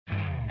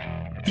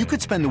You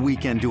could spend the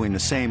weekend doing the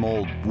same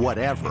old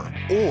whatever,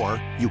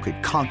 or you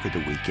could conquer the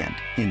weekend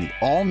in the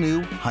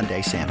all-new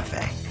Hyundai Santa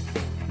Fe.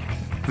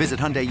 Visit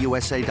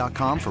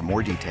HyundaiUSA.com for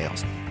more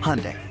details.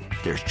 Hyundai,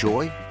 there's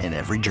joy in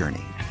every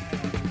journey.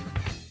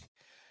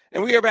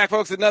 And we are back,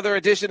 folks. Another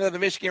edition of the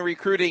Michigan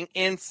Recruiting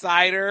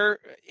Insider.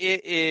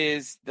 It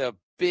is the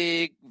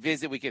big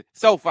visit weekend.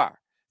 So far,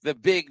 the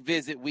big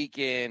visit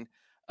weekend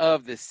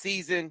of the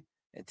season.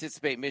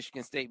 Anticipate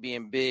Michigan State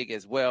being big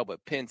as well,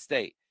 but Penn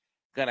State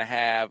going to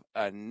have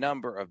a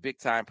number of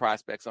big-time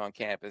prospects on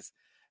campus.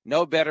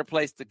 No better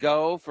place to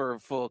go for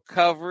full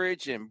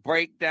coverage and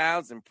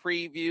breakdowns and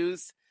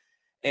previews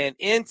and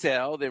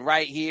intel than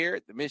right here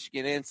at the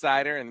Michigan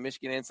Insider and the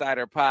Michigan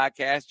Insider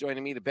podcast.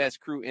 Joining me, the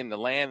best crew in the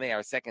land. They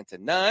are second to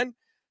none.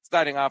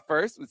 Starting off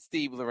first with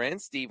Steve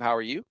Lorenz. Steve, how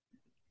are you?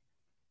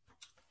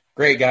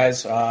 Great,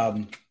 guys.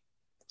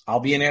 I'll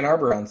be in Ann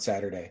Arbor on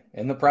Saturday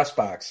in the press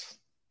box.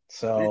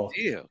 So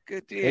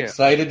good deal.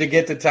 Excited to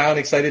get to town,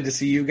 excited to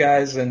see you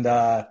guys, and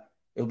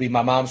it'll be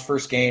my mom's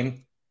first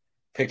game.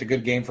 Picked a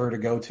good game for her to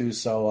go to,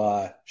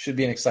 so should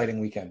be an exciting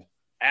weekend.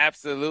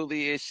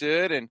 Absolutely, it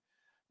should. And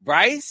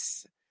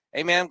Bryce,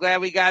 hey man, I'm glad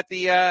we got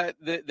the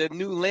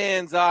new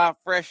lens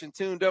fresh and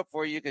tuned up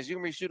for you, because you're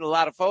gonna be shooting a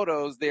lot of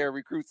photos there,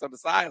 recruits on the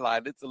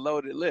sideline. It's a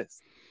loaded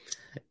list.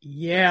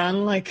 Yeah,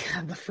 unlike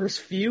the first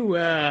few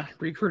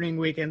recruiting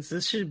weekends,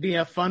 this should be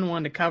a fun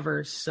one to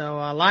cover. So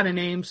a lot of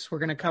names we're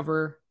going to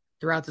cover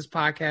throughout this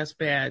podcast,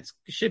 but yeah, it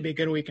should be a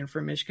good weekend for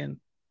Michigan.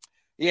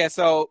 Yeah,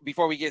 so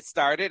before we get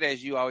started,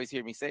 as you always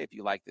hear me say, if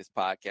you like this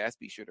podcast,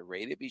 be sure to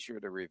rate it, be sure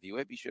to review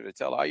it, be sure to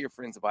tell all your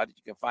friends about it.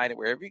 You can find it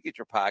wherever you get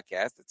your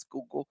podcast. It's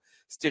Google,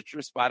 Stitcher,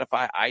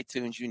 Spotify,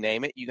 iTunes, you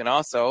name it. You can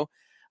also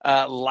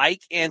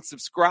like and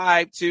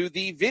subscribe to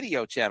the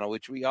video channel,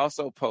 which we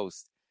also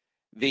post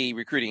the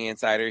Recruiting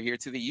Insider here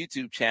to the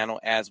YouTube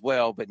channel as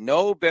well. But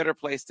no better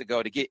place to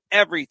go to get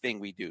everything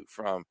we do,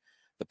 from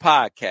the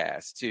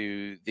podcast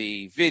to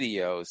the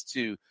videos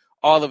to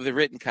all of the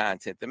written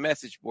content, the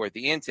message board,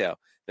 the intel,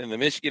 than the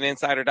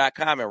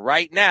MichiganInsider.com. And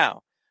right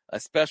now, a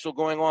special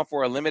going on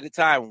for a limited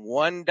time,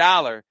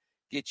 $1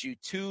 gets you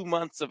 2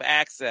 months of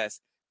access,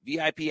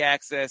 VIP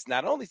access,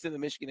 not only to the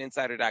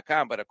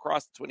MichiganInsider.com, but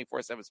across the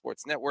 24/7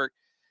 Sports Network.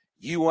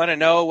 You want to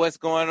know what's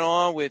going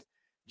on with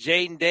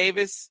Jaden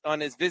Davis on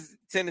his visit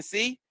to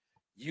Tennessee?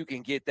 You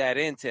can get that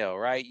intel,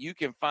 right? You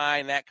can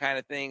find that kind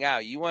of thing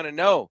out. You want to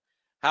know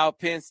how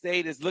Penn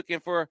State is looking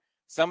for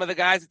some of the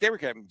guys that they were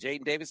coming.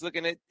 Jaden Davis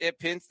looking at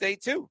Penn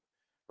State too,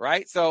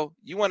 right? So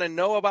you want to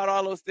know about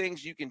all those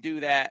things, you can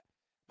do that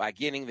by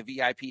getting the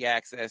VIP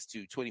access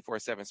to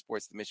 24/7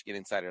 Sports, the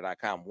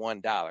MichiganInsider.com.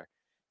 $1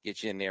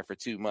 gets you in there for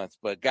 2 months.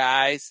 But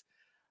guys,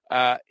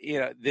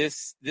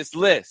 this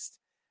list,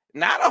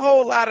 not a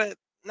whole lot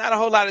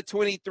of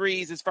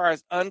 23s as far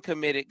as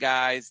uncommitted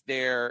guys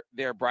there,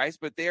 Bryce,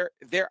 but there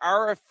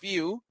are a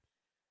few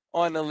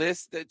on the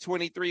list, the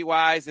 23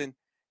 wise, and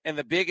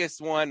the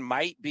biggest one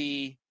might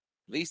be,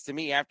 at least to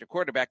me, after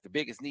quarterback, the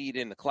biggest need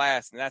in the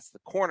class, and that's the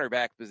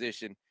cornerback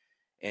position.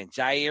 And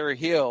Jyaire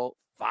Hill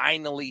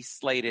finally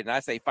slated, and I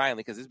say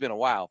finally because it's been a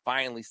while,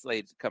 finally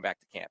slated to come back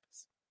to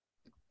campus.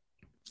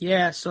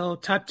 Yeah, so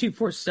top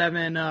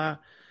 247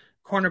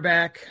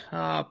 cornerback,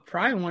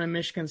 probably one of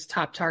Michigan's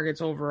top targets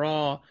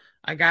overall.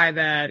 A guy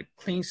that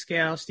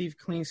Steve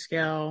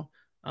Klingscale,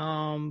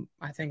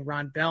 I think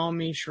Ron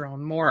Bellamy,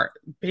 Sharon Moore,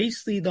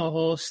 basically the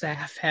whole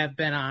staff have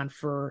been on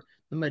for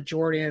the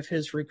majority of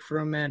his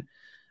recruitment.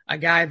 A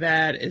guy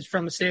that is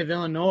from the state of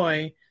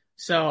Illinois.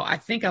 So I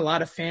think a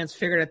lot of fans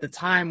figured at the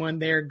time when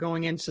they're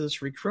going into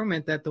this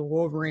recruitment that the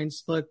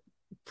Wolverines look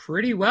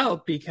pretty well,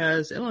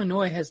 because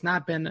Illinois has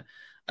not been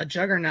a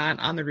juggernaut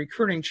on the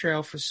recruiting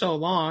trail for so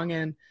long.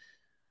 And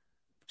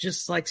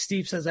just like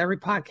Steve says every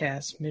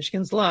podcast,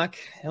 Michigan's luck.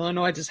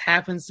 Illinois just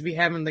happens to be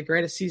having the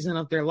greatest season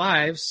of their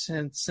lives.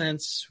 And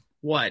since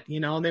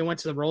they went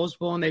to the Rose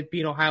Bowl and they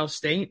beat Ohio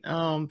State.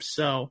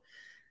 So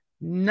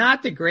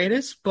not the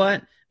greatest,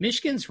 but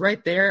Michigan's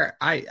right there.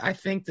 I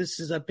think this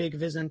is a big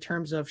visit in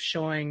terms of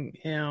showing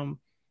him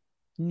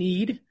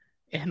need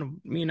and,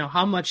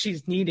 how much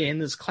he's needed in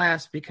this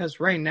class, because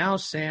right now,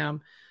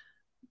 Sam,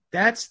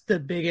 that's the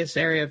biggest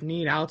area of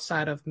need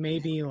outside of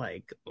maybe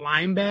like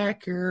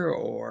linebacker,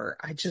 or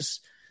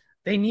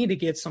they need to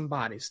get some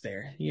bodies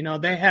there.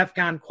 They have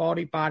gotten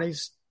quality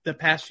bodies the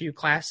past few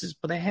classes,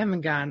 but they haven't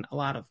gotten a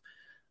lot of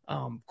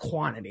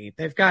quantity.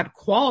 They've got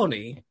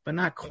quality, but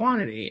not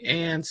quantity.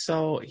 And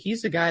so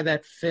he's a guy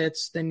that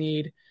fits the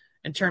need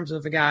in terms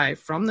of a guy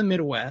from the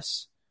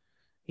Midwest.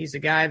 He's a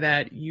guy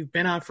that you've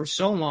been on for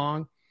so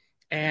long,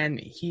 and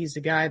he's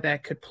a guy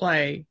that could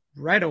play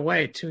right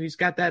away too. He's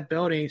got that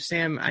ability.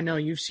 Sam, I know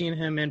you've seen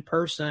him in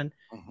person.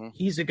 Mm-hmm.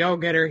 He's a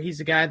go-getter. He's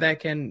a guy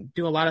that can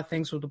do a lot of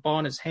things with the ball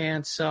in his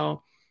hands.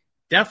 So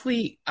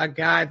definitely a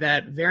guy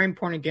that very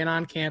important to get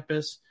on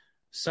campus,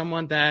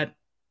 someone that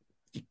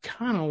you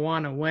kind of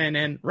want to win.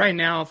 And right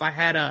now, if I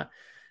had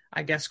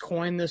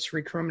coin this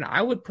recruitment,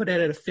 I would put it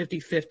at a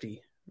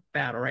 50-50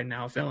 battle right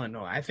now with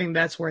Illinois. I think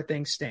that's where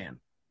things stand.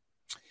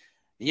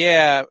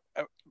 Yeah.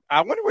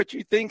 I wonder what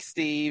you think,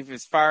 Steve,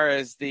 as far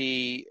as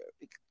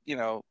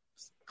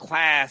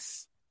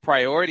class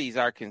priorities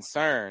are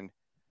concerned,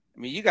 I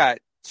mean, you got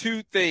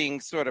two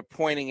things sort of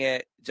pointing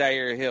at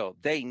Jyaire Hill.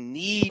 They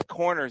need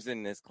corners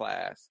in this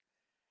class.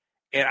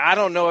 And I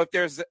don't know if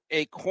there's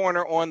a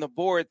corner on the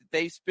board that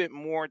they've spent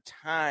more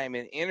time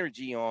and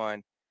energy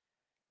on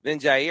than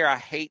Jyaire. I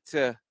hate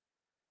to,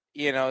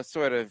 I don't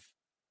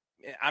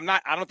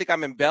think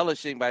I'm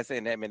embellishing by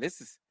saying that, man.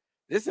 This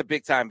is a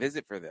big time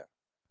visit for them.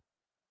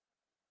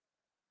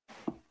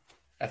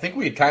 I think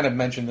we had kind of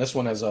mentioned this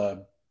one as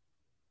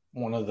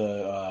one of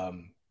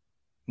the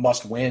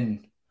must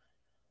win,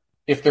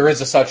 if there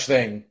is a such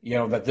thing,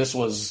 that this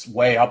was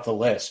way up the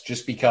list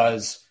just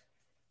because,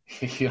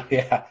 props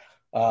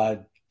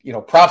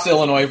to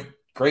Illinois,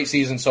 great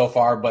season so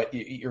far, but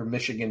you're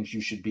Michigan's,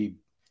 you should be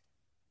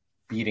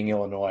beating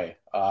Illinois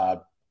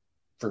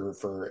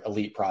for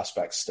elite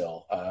prospects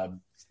still,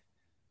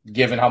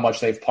 given how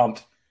much they've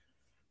pumped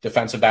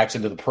defensive backs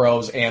into the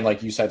pros. And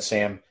like you said,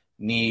 Sam,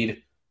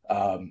 need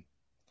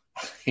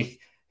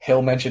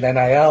Hill mentioned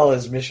NIL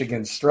as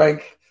Michigan's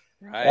strength.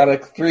 Right. At a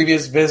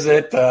previous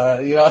visit,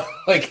 there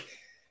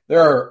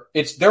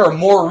are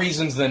more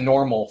reasons than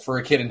normal for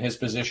a kid in his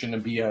position to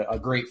be a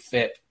great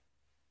fit,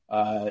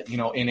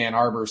 in Ann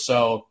Arbor.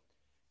 So,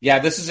 yeah,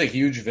 this is a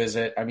huge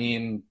visit. I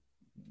mean,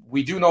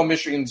 we do know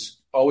Michigan's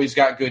always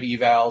got good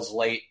evals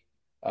late.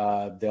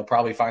 They'll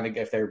probably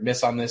if they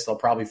miss on this, they'll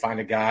probably find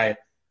a guy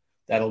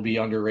that'll be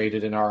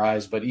underrated in our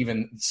eyes. But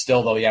even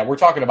still, though, yeah, we're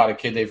talking about a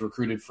kid they've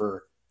recruited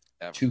for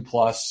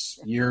 2+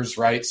 years,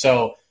 right?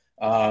 So,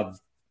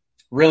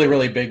 really,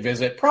 really big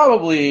visit.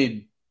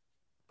 Probably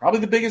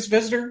the biggest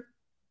visitor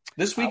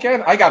this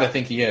weekend. I got to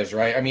think he is,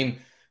 right? I mean,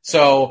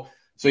 so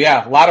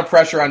yeah, a lot of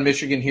pressure on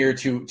Michigan here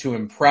to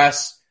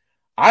impress.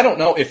 I don't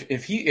know if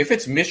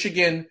it's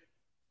Michigan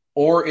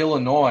or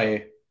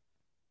Illinois.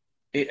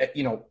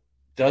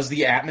 Does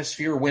the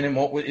atmosphere win him?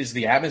 Is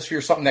the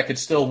atmosphere something that could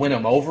still win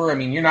him over? I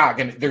mean,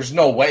 there's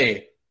no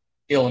way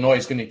Illinois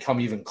is going to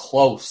come even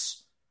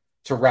close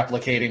to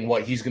replicating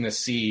what he's going to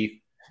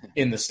see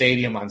in the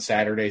stadium on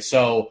Saturday.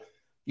 So,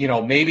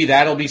 maybe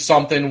that'll be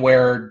something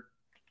where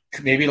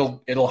maybe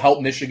it'll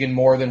help Michigan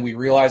more than we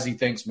realize. He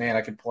thinks, man,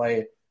 I could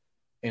play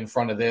in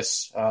front of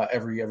this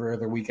every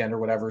other weekend or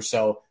whatever.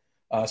 So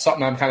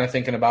something I'm kind of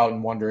thinking about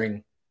and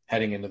wondering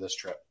heading into this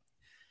trip.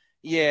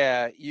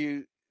 Yeah,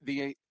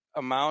 the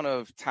amount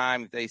of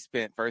time that they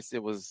spent, first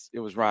it was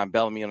Ron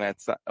Bellamy on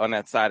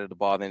that side of the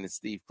ball, then it's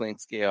Steve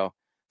Clinkscale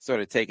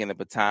sort of taking the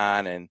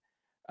baton, and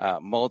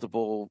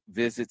multiple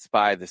visits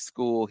by the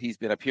school. He's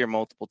been up here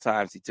multiple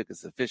times. He took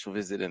his official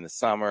visit in the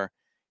summer,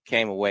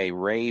 came away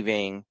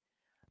raving,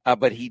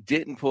 but he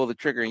didn't pull the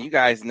trigger. And you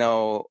guys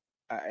know,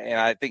 and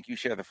I think you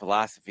share the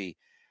philosophy,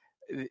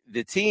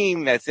 the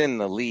team that's in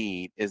the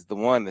lead is the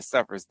one that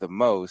suffers the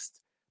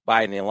most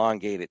by an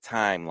elongated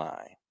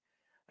timeline.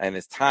 And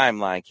this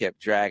timeline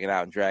kept dragging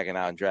out and dragging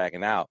out and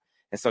dragging out.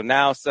 And so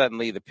now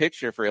suddenly the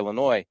picture for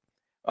Illinois,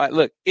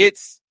 look,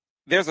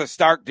 there's a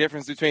stark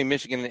difference between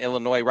Michigan and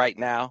Illinois right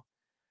now,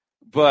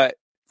 but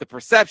the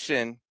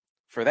perception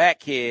for that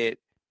kid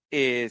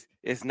is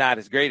it's not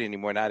as great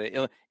anymore. Now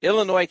that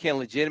Illinois can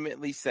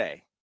legitimately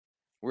say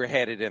we're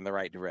headed in the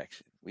right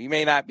direction. We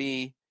may not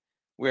be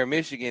where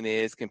Michigan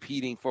is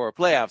competing for a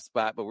playoff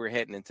spot, but we're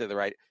heading in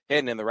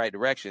the right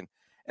direction.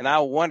 And I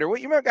wonder, what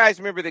you guys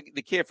remember the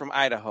kid from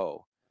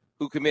Idaho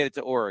who committed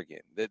to Oregon,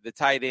 the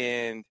tight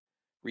end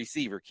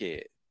receiver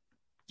kid?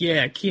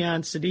 Yeah,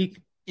 Keon Sadiq.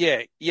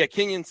 Yeah,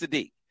 Kenyon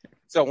Sadiq.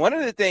 So one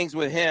of the things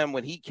with him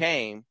when he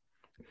came,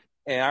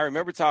 and I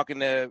remember talking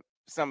to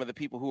some of the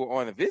people who were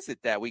on the visit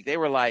that week, he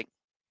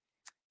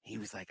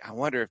was like, I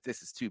wonder if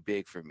this is too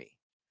big for me.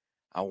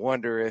 I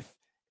wonder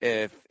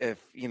if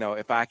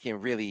I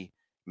can really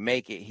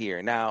make it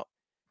here. Now,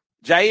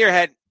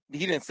 Jyaire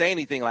he didn't say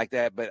anything like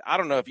that, but I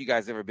don't know if you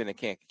guys ever been to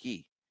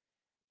Kankakee.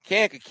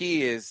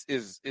 Kankakee is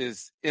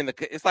it's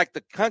like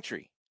the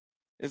country.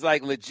 It's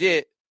like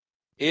legit.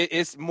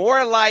 It's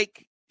more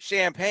like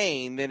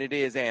Champaign than it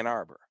is Ann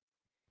Arbor.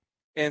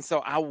 And so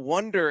I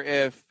wonder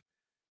if,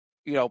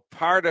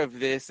 part of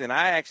this, and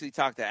I actually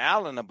talked to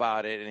Alan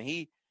about it, and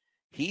he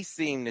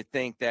seemed to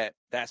think that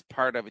that's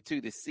part of it too,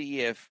 to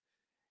see if,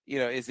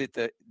 is it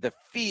the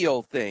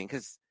feel thing?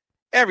 Because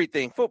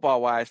everything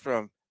football-wise,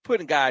 from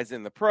putting guys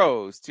in the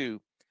pros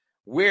to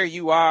where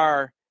you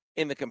are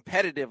in the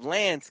competitive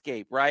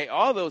landscape, right?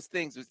 All those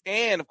things.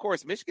 And, of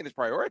course, Michigan has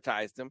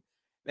prioritized them.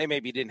 They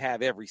maybe didn't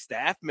have every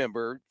staff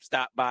member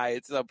stop by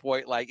at some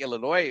point like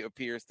Illinois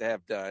appears to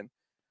have done.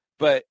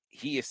 But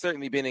he has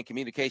certainly been in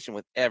communication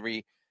with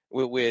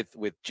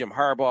with Jim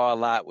Harbaugh a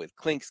lot, with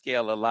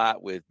Clinkscale a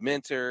lot, with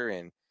Mentor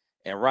and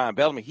Ron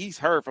Bellamy. He's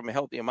heard from a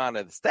healthy amount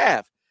of the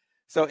staff.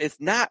 So it's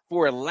not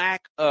for a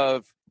lack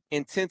of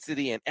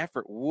intensity and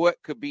effort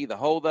what could be the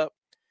holdup.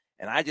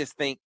 And I just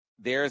think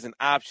there's an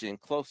option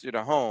closer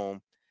to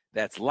home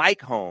that's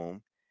like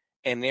home.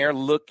 And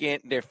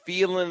they're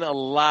feeling a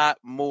lot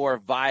more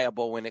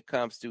viable when it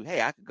comes to,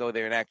 hey, I could go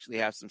there and actually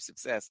have some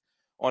success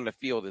on the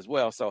field as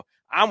well. So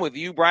I'm with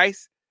you,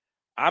 Bryce.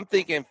 I'm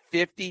thinking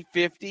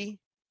 50-50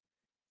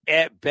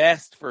 at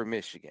best for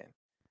Michigan.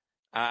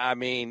 I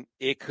mean,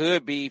 it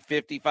could be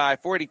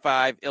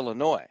 55-45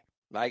 Illinois.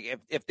 Like,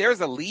 if there's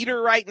a leader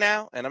right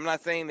now, and I'm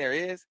not saying there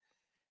is,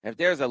 if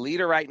there's a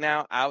leader right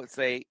now, I would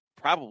say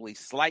probably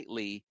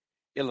slightly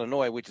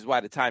Illinois, which is why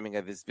the timing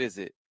of this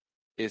visit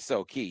is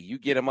so key. You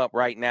get him up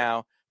right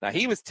now. Now,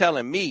 he was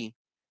telling me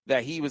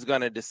that he was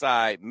going to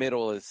decide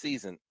middle of the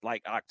season,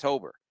 like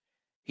October.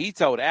 He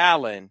told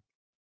Allen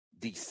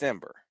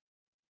December.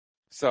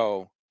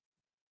 So,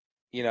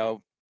 you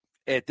know,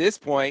 at this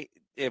point,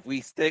 if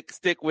we stick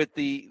with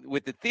the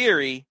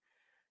theory,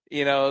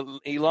 you know,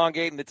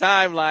 elongating the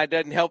timeline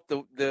doesn't help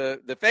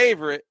the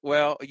favorite.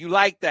 Well, you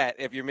like that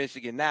if you're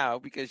Michigan now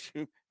because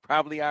you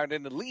probably aren't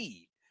in the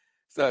lead.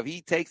 So if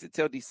he takes it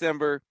till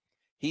December,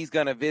 he's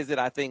going to visit,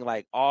 I think,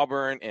 like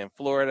Auburn and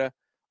Florida.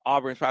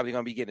 Auburn's probably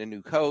going to be getting a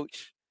new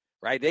coach,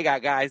 right? They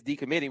got guys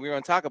decommitting. We're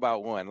going to talk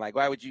about one. Like,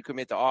 why would you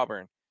commit to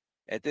Auburn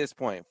at this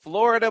point?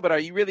 Florida, but are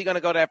you really going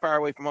to go that far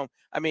away from home?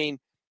 I mean,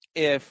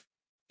 if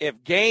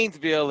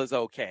Gainesville is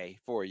okay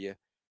for you,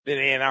 then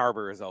Ann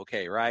Arbor is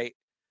okay, right?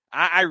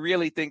 I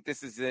really think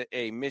this is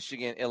a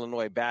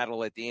Michigan-Illinois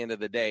battle at the end of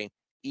the day,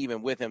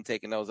 even with him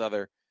taking those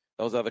other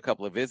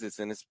couple of visits.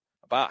 And it's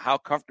about how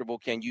comfortable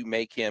can you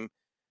make him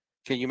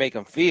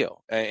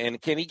feel?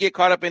 And can he get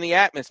caught up in the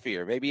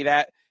atmosphere? Maybe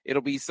that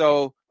it'll be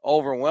so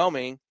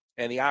overwhelming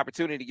and the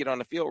opportunity to get on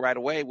the field right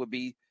away would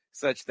be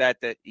such that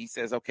he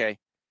says, okay,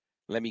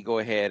 let me go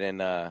ahead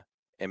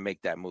and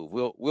make that move.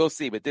 We'll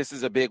see. But this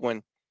is a big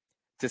one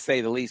to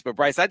say the least. But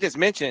Bryce, I just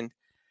mentioned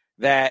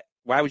that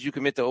why would you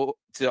commit to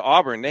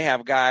Auburn? They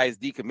have guys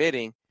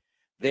decommitting.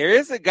 There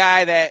is a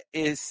guy that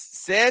is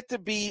said to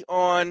be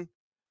on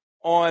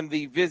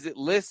the visit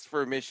list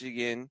for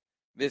Michigan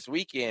this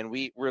weekend.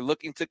 We're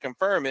looking to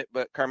confirm it,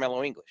 but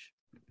Carmelo English.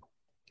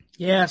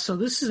 Yeah, so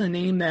this is a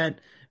name that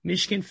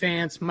Michigan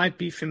fans might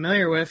be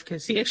familiar with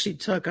because he actually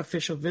took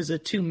official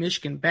visit to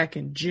Michigan back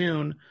in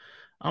June.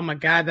 A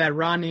guy that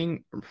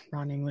Ron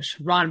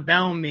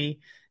Bellamy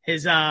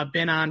has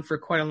been on for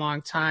quite a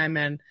long time,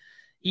 and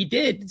he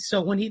did.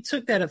 So when he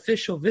took that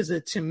official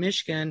visit to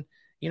Michigan,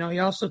 you know, he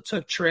also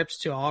took trips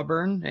to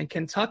Auburn and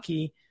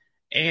Kentucky.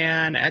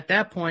 And at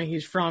that point,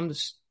 he's from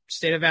the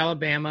state of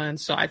Alabama. And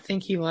so I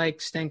think he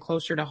likes staying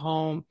closer to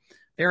home.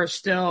 There are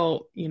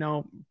still, you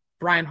know,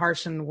 Brian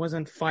Harsin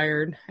wasn't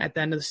fired at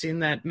the end of the season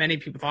that many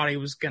people thought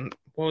what was going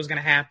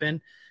to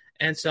happen.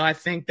 And so I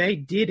think they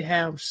did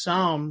have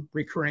some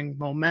recruiting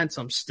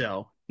momentum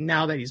still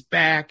now that he's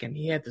back and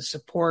he had the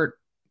support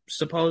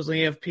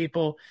supposedly of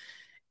people.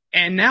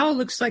 And now it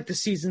looks like the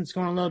season's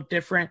going a little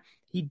different.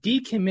 He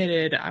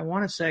decommitted, I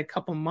want to say a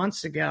couple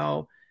months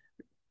ago,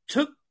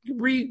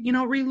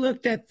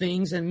 re-looked at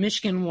things. And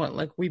Michigan,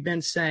 like we've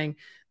been saying,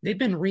 they've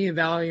been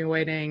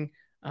reevaluating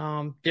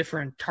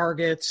different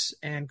targets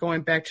and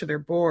going back to their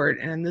board.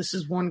 And this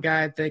is one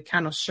guy they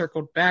kind of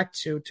circled back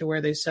to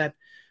where they said,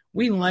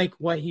 we like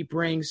what he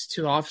brings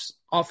to the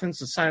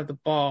offensive side of the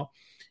ball.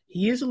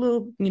 He is a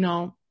little, you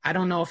know, I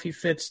don't know if he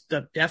fits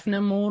the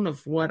definite mold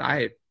of what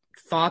I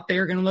thought they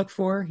were going to look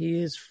for.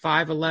 He is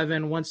 5'11",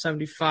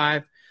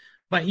 175,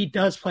 but he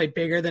does play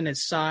bigger than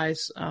his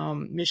size.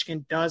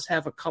 Michigan does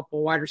have a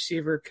couple wide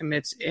receiver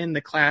commits in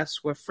the class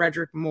with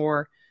Frederick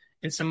Moore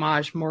and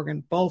Samaj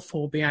Morgan, both who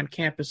will be on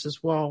campus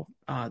as well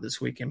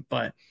this weekend.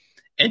 But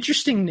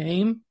interesting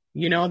name,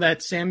 you know,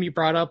 that Sam, you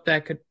brought up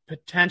that could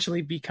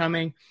potentially be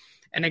coming.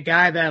 And a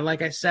guy that,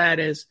 like I said,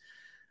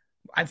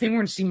 I think we're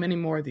going to see many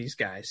more of these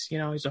guys. You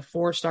know, he's a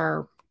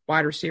 4-star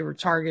wide receiver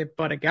target,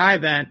 but a guy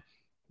that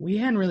we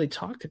hadn't really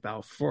talked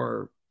about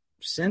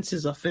since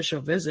his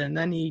official visit. And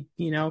then he,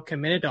 you know,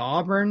 committed to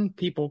Auburn.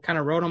 People kind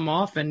of wrote him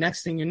off. And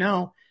next thing you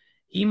know,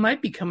 he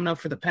might be coming up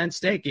for the Penn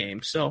State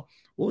game. So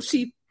we'll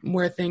see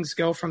where things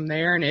go from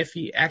there and if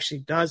he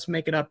actually does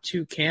make it up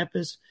to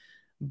campus.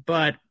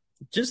 But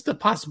just the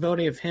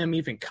possibility of him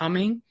even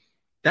coming,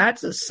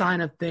 that's a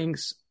sign of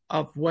things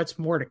of what's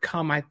more to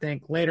come, I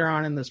think, later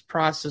on in this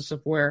process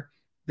of where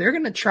they're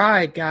going to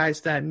try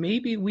guys that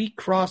maybe we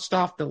crossed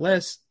off the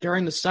list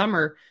during the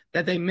summer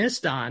that they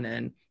missed on.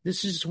 And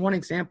this is just one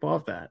example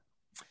of that.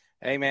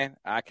 Hey, man,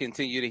 I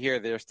continue to hear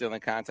they're still in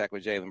contact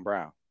with Jaylen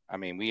Brown. I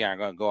mean, we aren't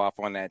going to go off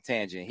on that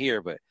tangent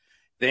here, but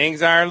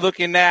things aren't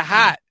looking that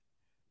hot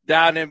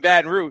down in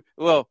Baton Rouge.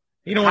 Well,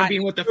 you don't want to be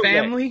with the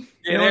family?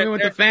 You don't want to be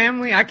with the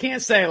family? I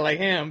can't say it like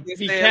him,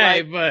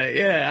 BK, but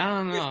yeah, I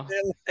don't know.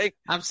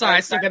 I'm sorry, I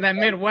stick with that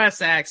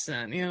Midwest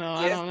accent. You know,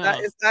 I don't know.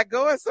 It's not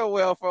going so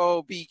well for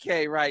old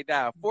BK right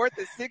now. 4th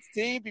and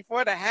 16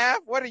 before the half.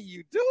 What are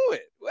you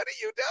doing? What are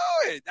you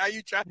doing? Are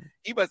you trying?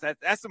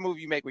 That's the move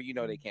you make where you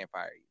know they can't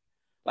fire you.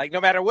 Like,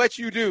 no matter what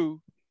you do,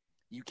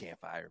 you can't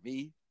fire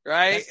me.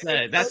 Right?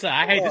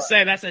 I hate to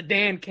say that's a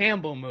Dan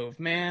Campbell move,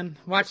 man.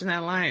 Watching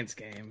that Lions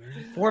game.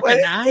 4th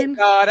and 9?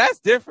 No, that's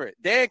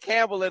different. Dan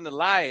Campbell and the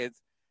Lions,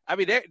 I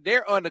mean,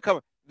 they're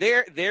undercover.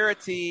 They're a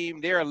team,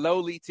 they're a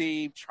lowly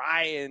team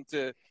trying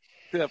to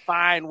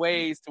find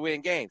ways to win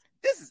games.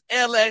 This is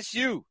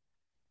LSU.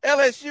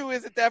 LSU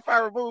isn't that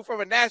far removed from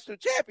a national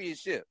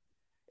championship.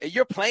 And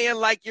you're playing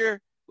like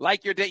you're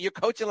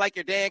coaching like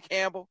you're Dan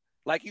Campbell.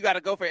 Like you got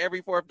to go for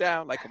every 4th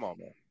down. Like, come on,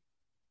 man.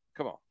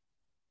 Come on.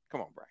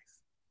 Come on, Bryce.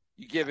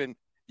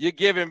 You're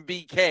giving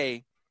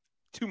BK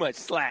too much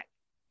slack.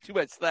 Too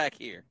much slack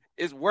here.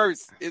 It's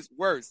worse. It's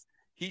worse.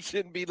 He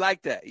shouldn't be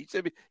like that. He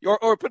should be,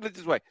 or put it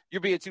this way,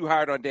 you're being too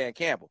hard on Dan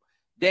Campbell.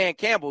 Dan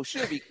Campbell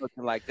should be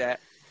cooking like that.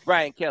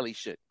 Brian Kelly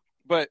should.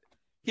 But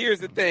here's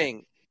the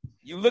thing.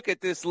 You look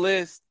at this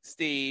list,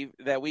 Steve,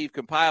 that we've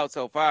compiled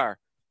so far,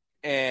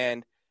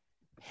 and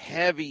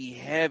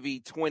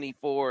heavy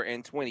 24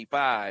 and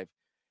 25,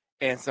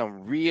 and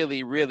some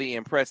really, really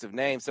impressive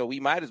names. So we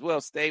might as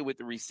well stay with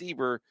the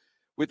receiver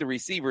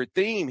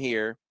theme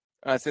here,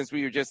 since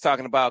we were just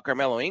talking about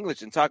Carmelo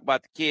English, and talk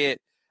about the kid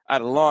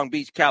out of Long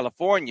Beach,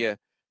 California,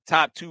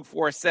 top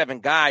 247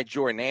 guy,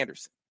 Jordan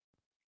Anderson.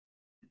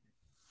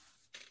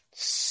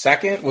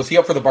 Second, was he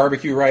up for the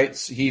barbecue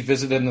rights? He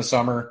visited in the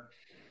summer.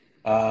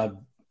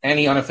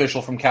 Any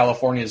unofficial from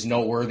California is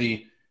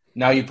noteworthy.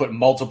 Now you put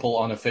multiple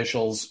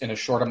unofficials in a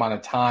short amount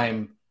of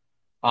time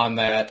on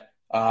that.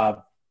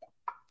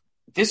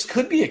 This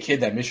could be a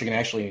kid that Michigan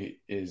actually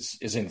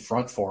is in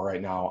front for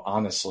right now,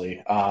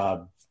 honestly.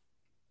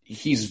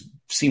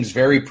 Seems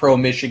very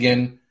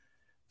pro-Michigan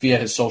via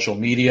his social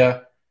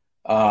media.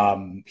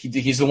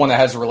 He's the one that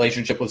has a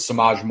relationship with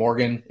Samaj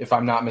Morgan, if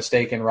I'm not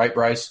mistaken, right,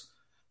 Bryce?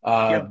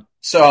 Yep.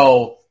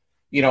 So,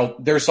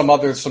 there's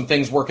some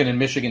things working in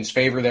Michigan's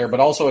favor there, but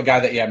also a guy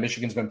that,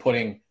 Michigan's been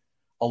putting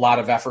a lot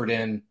of effort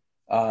in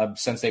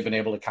since they've been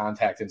able to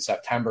contact in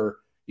September.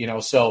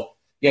 So,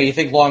 you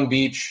think Long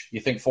Beach, you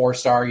think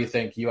 4-star, you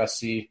think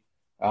USC.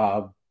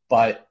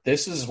 But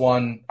this is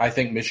one I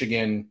think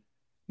Michigan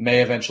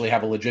may eventually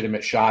have a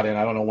legitimate shot in.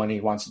 I don't know when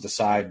he wants to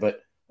decide,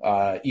 but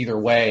either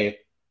way,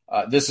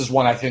 this is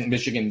one I think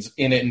Michigan's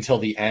in it until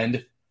the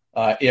end,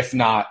 if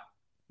not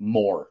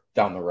more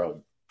down the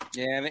road.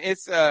 Yeah, and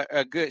it's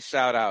a good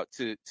shout out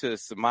to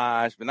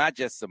Samaj, but not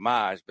just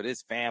Samaj, but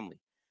his family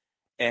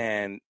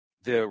and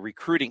the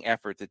recruiting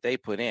effort that they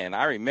put in.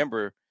 I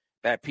remember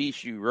that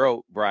piece you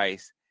wrote,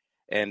 Bryce,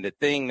 and the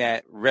thing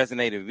that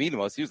resonated with me the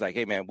most, he was like,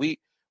 hey, man, we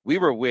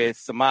were with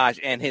Samaj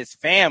and his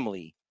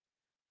family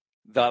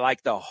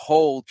the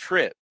whole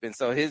trip. And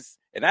so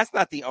and that's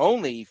not the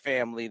only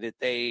family that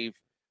they've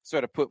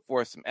sort of put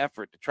forth some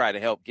effort to try to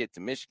help get to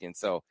Michigan.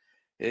 So,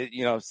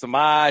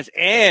 Samaj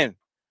and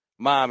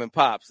mom and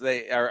pops,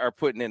 they are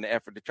putting in the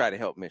effort to try to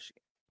help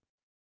Michigan.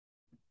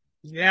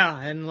 Yeah,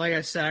 and like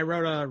I said, I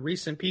wrote a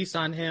recent piece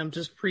on him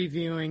just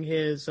previewing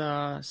his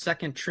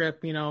second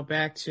trip,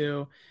 back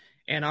to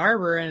Ann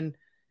Arbor, and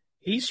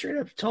he straight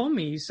up told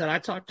me, he said, I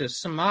talk to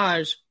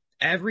Samaj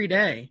every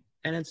day,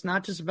 and it's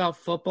not just about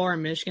football or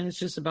Michigan, it's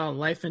just about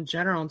life in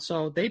general. And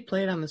so they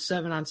played on the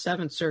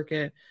 7-on-7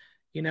 circuit,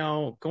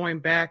 going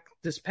back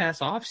this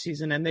past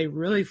offseason, and they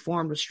really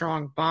formed a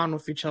strong bond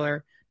with each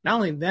other. Not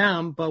only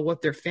them, but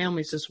with their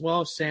families as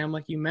well, Sam,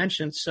 like you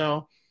mentioned.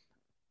 So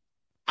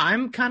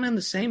I'm kind of in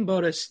the same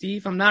boat as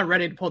Steve. I'm not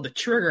ready to pull the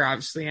trigger,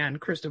 obviously, on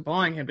Krista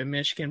Ballingham to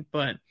Michigan,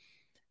 but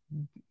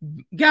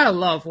gotta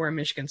love where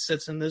Michigan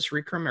sits in this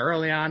recruitment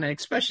early on, and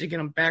especially get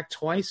them back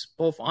twice,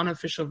 both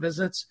unofficial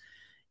visits.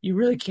 You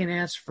really can't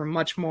ask for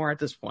much more at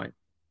this point.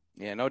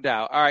 Yeah, no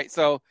doubt. All right,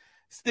 so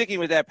sticking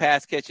with that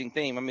pass-catching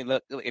theme, I mean,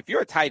 look, if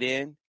you're a tight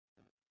end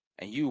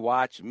and you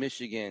watch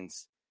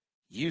Michigan's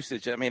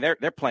usage, I mean,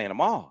 they're playing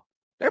them all.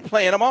 They're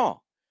playing them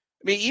all.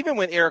 I mean, even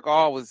when Eric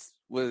All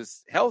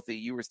was healthy,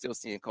 you were still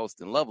seeing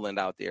Colston Loveland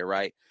out there,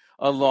 right?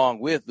 Along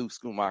with Luke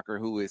Schumacher,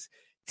 who is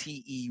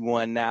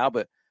TE1 now,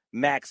 but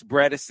Max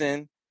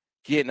Bredesen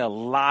getting a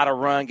lot of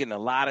run, getting a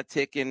lot of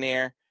tick in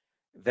there.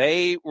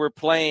 They were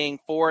playing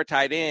 4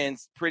 tight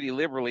ends pretty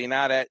liberally.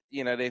 Now that,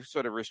 they've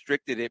sort of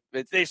restricted it,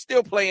 but they're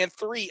still playing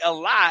 3 a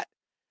lot.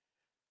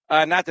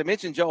 Not to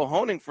mention Joe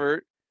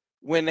Honingford,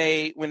 when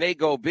they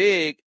go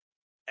big,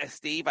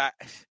 Steve,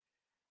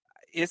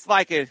 it's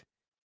like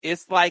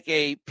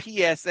a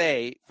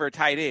PSA for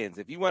tight ends.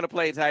 If you want to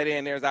play tight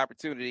end, there's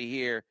opportunity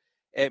here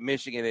at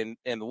Michigan,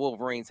 and the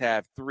Wolverines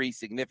have 3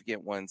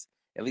 significant ones,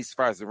 at least as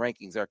far as the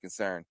rankings are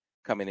concerned,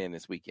 coming in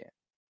this weekend.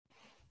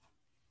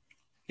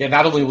 Yeah,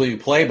 not only will you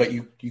play, but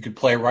you could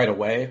play right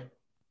away.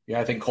 Yeah,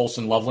 I think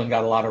Colston Loveland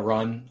got a lot of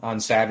run on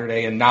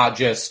Saturday, and not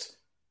just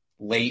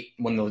late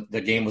when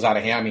the game was out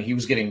of hand. I mean, he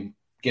was getting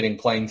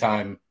playing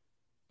time,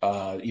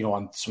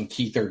 on some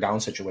key third down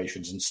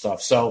situations and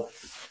stuff. So,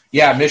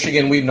 yeah,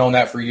 Michigan, we've known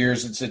that for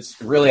years.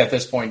 It's really at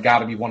this point got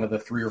to be one of the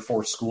 3 or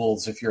 4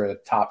 schools if you're a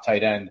top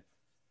tight end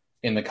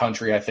in the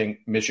country. I think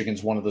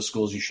Michigan's one of the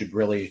schools you should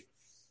really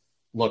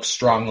look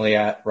strongly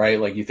at, right?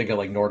 Like you think of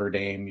like Notre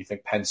Dame, you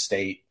think Penn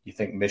State, you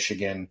think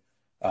Michigan,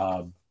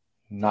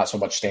 not so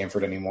much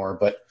Stanford anymore,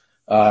 but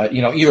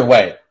either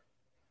way.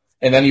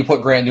 And then you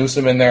put Grant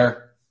Newsome in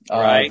there.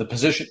 Right. The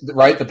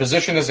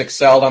position has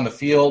excelled on the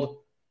field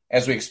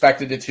as we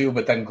expected it to,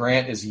 but then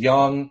Grant is a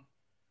young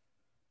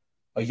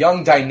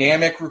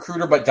dynamic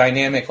recruiter, but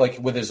dynamic like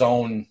with his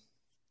own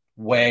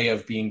way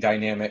of being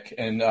dynamic.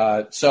 And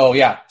so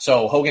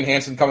Hogan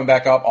Hansen coming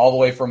back up all the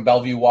way from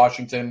Bellevue,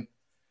 Washington.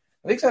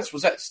 I think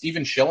was that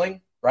Stephen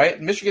Schilling,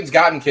 right? Michigan's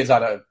gotten kids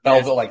out of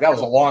Belleville. Like that was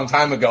a long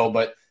time ago,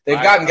 but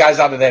they've gotten guys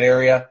out of that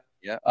area.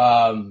 Yeah.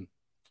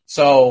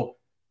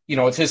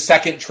 it's his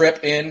second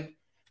trip in.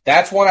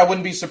 That's one I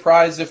wouldn't be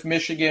surprised if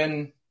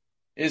Michigan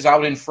is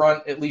out in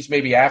front, at least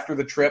maybe after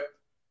the trip,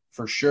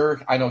 for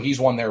sure. I know he's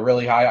one there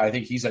really high. I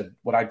think he's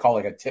what I'd call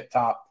like a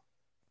tip-top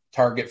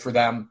target for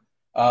them.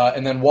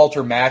 And then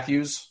Walter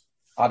Matthews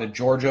out of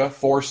Georgia,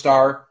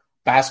 4-star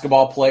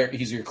basketball player.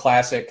 He's your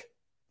classic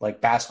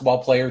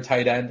basketball player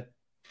tight end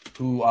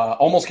who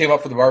almost came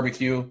up for the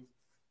barbecue,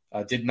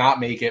 did not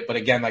make it. But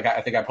again,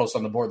 I think I posted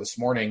on the board this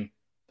morning,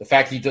 the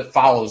fact he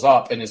follows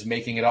up and is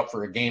making it up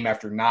for a game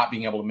after not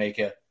being able to make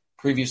a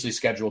previously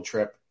scheduled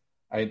trip,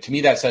 to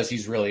me that says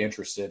he's really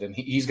interested. And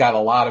he's got a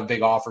lot of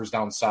big offers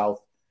down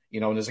south.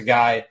 And as a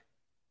guy,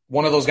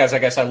 one of those guys I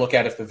guess I look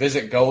at, if the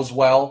visit goes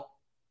well,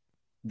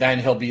 then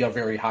he'll be a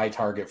very high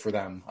target for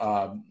them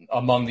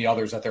among the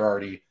others that they're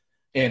already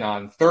in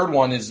on. Third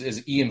one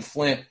is Ian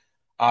Flint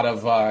out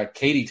of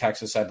Katy,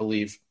 Texas, I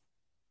believe.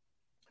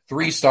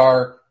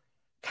 3-star,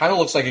 kind of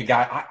looks like a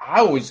guy. I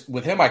always,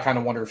 with him, I kind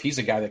of wonder if he's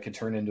a guy that could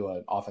turn into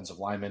an offensive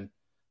lineman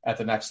at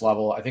the next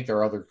level. I think there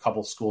are other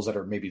couple schools that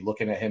are maybe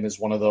looking at him as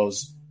one of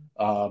those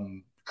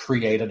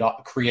create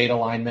a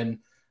lineman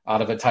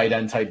out of a tight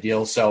end type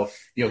deal. So,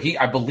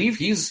 I believe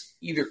he's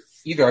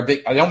either a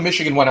big, I know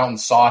Michigan went out and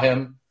saw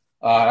him.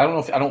 I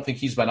don't think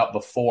he's been up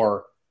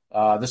before.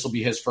 This will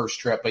be his first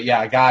trip, but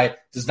yeah, a guy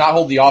does not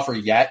hold the offer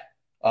yet,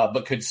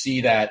 but could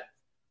see that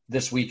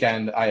this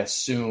weekend, I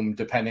assume,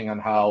 depending on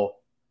how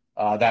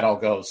that all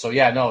goes. So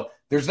yeah, no,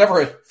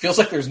 feels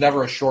like there's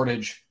never a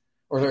shortage,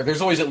 or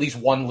there's always at least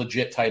one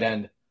legit tight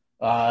end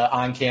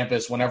on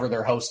campus whenever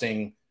they're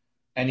hosting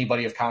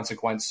anybody of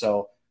consequence.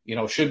 So,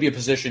 should be a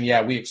position.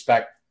 Yeah, we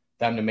expect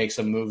them to make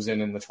some moves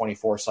in the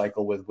 24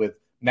 cycle with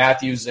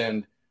Matthews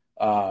and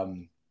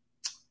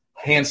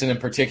Hansen in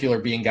particular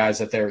being guys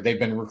that they've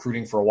been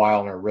recruiting for a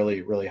while and are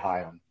really, really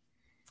high on.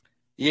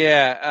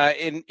 Yeah.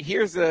 And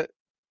here's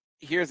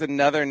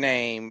another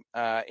name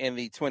in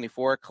the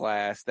 24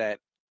 class that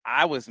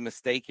I was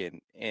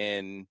mistaken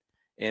in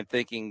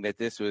thinking that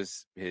this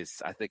was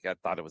I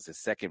thought it was his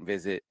second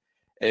visit.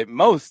 At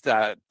most,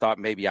 I thought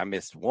maybe I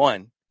missed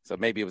one. So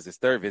maybe it was his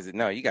third visit.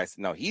 No, you guys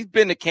know he's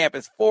been to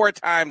campus 4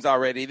 times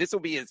already. This will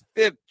be his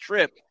 5th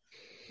trip,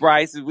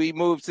 Bryce, as we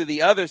move to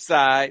the other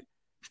side.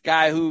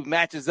 Guy who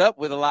matches up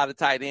with a lot of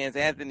tight ends,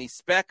 Anthony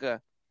Specca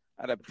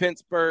out of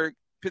Pittsburgh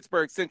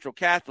Central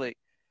Catholic.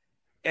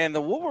 And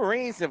the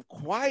Wolverines have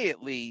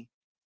quietly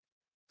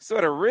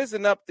sort of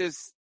risen up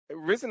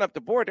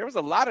the board. There was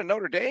a lot of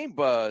Notre Dame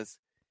buzz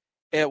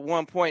at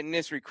one point in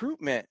this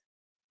recruitment.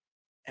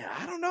 And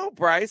I don't know,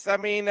 Bryce. I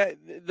mean,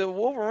 the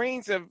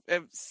Wolverines have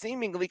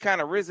seemingly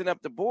kind of risen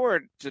up the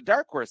board to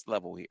dark horse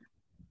level here.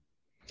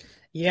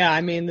 Yeah,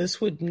 I mean, this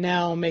would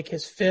now make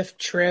his 5th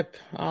trip.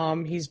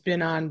 He's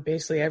been on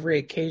basically every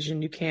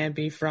occasion you can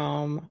be,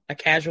 from a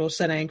casual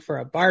setting for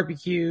a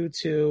barbecue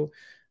to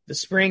the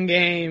spring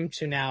game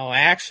to now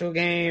actual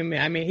game.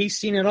 I mean, he's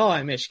seen it all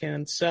at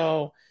Michigan.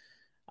 So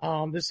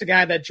this is a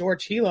guy that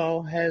George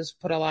Hilo has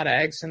put a lot of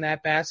eggs in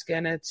that basket,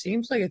 and it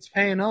seems like it's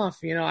paying off.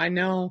 I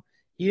know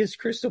he is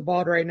crystal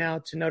balled right now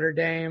to Notre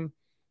Dame.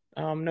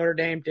 Notre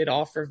Dame did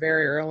offer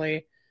very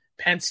early.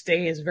 Penn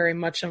State is very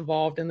much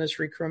involved in this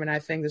recruitment. I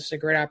think this is a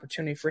great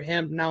opportunity for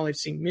him to not only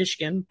see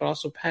Michigan, but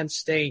also Penn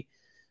State.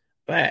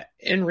 But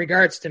in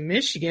regards to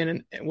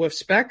Michigan and with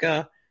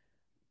Specca,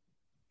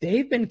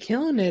 they've been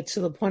killing it to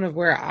the point of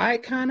where I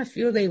kind of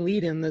feel they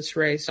lead in this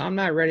race. I'm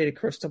not ready to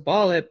crystal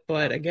ball it,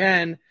 but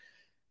again,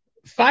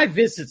 5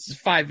 visits is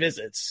 5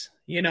 visits.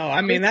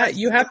 I mean, that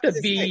you have to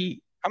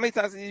be. How many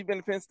times have you been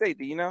to Penn State?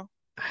 Do you know?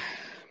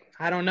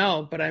 I don't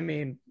know, but I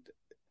mean,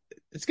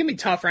 it's going to be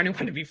tough for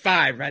anyone to be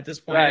 5 at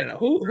this point. Right.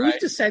 Who's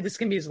to say this is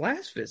going to be his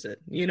last visit?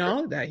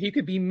 That he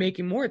could be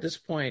making more at this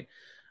point.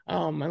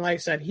 And like I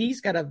said,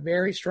 he's got a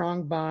very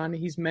strong bond.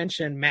 He's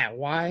mentioned Matt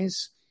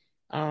Wise.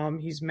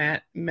 He's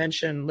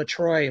mentioned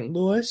LaTroy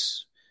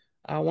Lewis,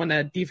 one of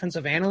the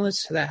defensive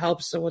analysts that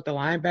helps with the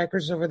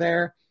linebackers over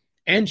there,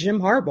 and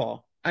Jim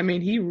Harbaugh. I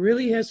mean, he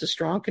really has a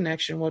strong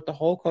connection with the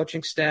whole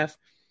coaching staff.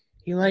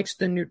 He likes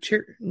the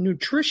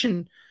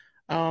nutrition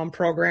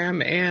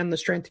program and the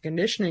strength and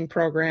conditioning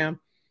program.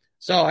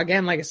 So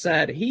again, like I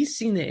said, he's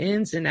seen the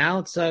ins and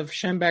outs of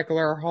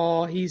Schembechler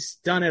Hall. He's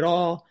done it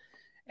all.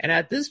 And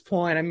at this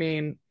point, I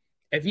mean,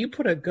 if you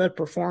put a good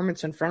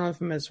performance in front of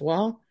him as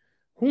well,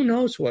 who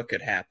knows what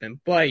could happen.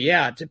 But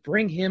yeah, to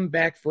bring him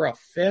back for a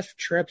 5th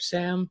trip,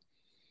 Sam,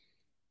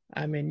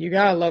 I mean, you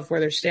got to love where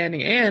they're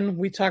standing. And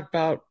we talked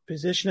about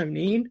position of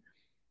need.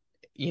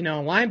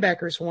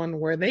 Linebackers one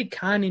where they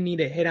kind of need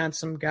to hit on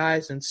some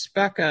guys. And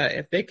Specca,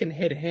 if they can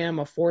hit him,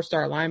 a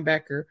 4-star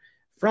linebacker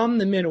from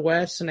the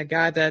Midwest and a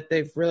guy that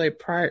they've really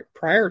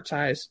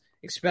prioritized,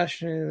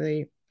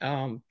 especially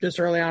this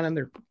early on in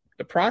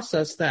the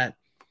process, that'd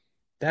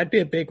be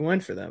a big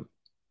win for them.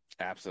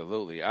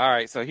 Absolutely. All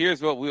right, so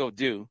here's what we'll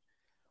do.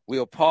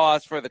 We'll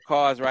pause for the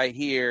cause right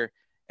here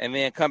and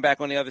then come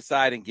back on the other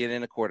side and get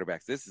into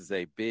quarterbacks. This is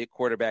a big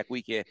quarterback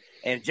weekend.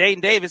 And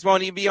Jaden Davis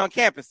won't even be on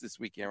campus this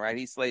weekend, right?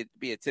 He's slated to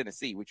be at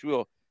Tennessee, which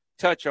we'll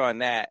touch on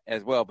that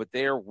as well. But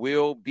there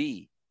will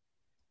be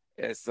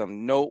has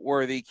some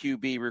noteworthy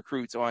QB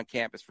recruits on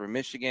campus for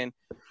Michigan.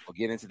 We'll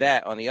get into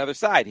that on the other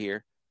side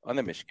here on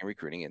the Michigan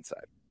Recruiting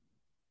Insider.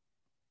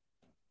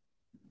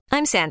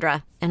 I'm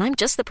Sandra, and I'm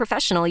just the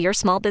professional your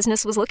small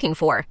business was looking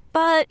for.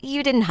 But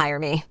you didn't hire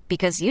me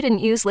because you didn't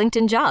use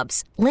LinkedIn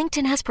Jobs.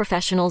 LinkedIn has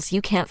professionals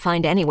you can't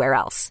find anywhere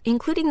else,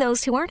 including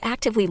those who aren't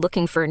actively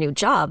looking for a new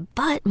job,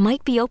 but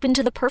might be open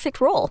to the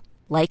perfect role,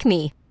 like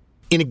me.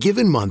 In a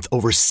given month,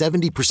 over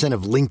 70%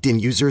 of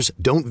LinkedIn users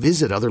don't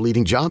visit other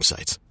leading job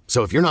sites.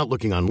 So if you're not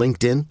looking on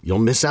LinkedIn, you'll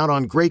miss out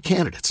on great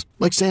candidates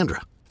like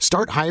Sandra.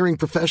 Start hiring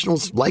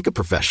professionals like a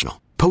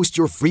professional. Post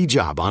your free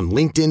job on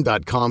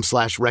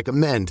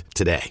linkedin.com/recommend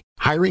today.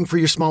 Hiring for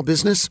your small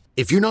business?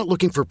 If you're not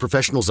looking for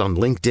professionals on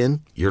LinkedIn,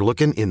 you're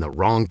looking in the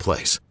wrong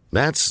place.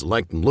 That's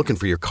like looking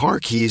for your car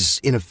keys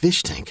in a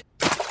fish tank.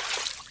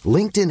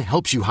 LinkedIn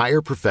helps you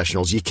hire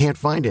professionals you can't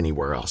find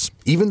anywhere else,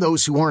 even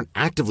those who aren't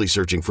actively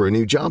searching for a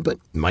new job but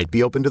might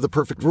be open to the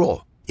perfect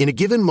role. In a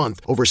given month,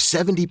 over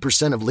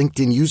 70% of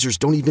LinkedIn users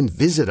don't even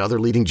visit other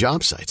leading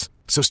job sites.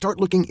 So start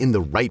looking in the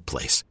right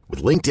place.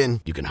 With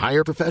LinkedIn, you can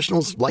hire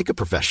professionals like a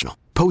professional.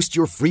 Post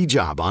your free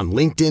job on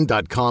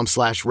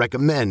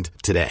linkedin.com/recommend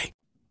today.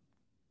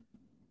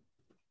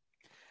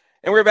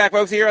 And we're back,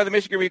 folks, here on the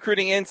Michigan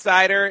Recruiting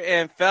Insider.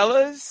 And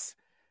fellas,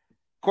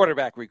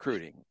 quarterback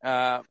recruiting.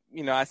 I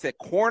said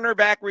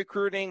cornerback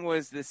recruiting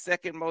was the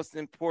second most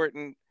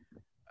important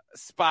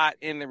spot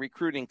in the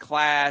recruiting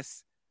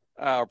class,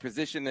 or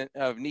position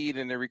of need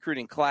in the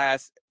recruiting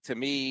class. To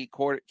me,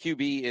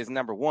 QB is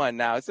number one.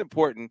 Now, it's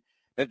important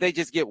that they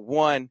just get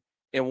one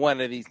in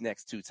one of these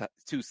next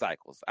two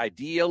cycles.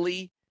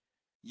 Ideally,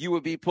 you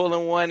would be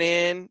pulling one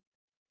in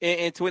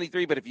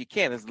 23, but if you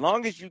can, as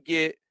long as you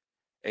get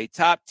a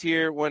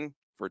top-tier one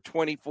for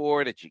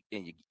 24 that you're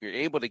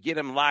able to get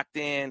them locked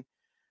in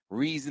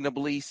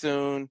reasonably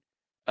soon,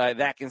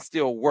 that can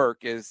still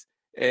work, and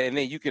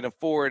then you can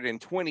afford in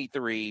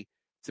 23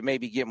 to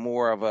maybe get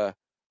more of a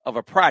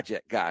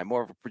project guy,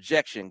 more of a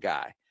projection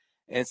guy.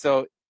 And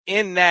so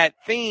in that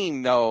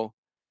theme, though,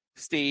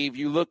 Steve,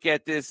 you look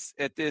at this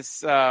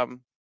list of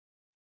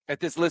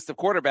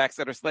quarterbacks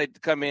that are slated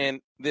to come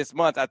in this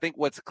month. I think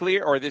what's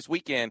clear, or this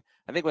weekend,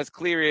 I think what's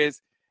clear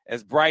is,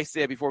 as Bryce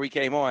said before we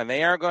came on,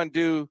 they aren't going to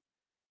do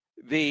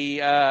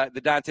the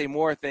Dante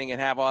Moore thing and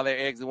have all their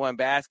eggs in one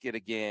basket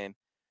again.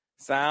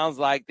 Sounds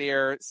like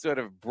they're sort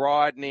of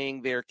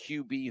broadening their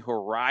QB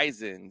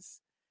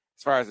horizons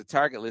as far as the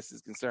target list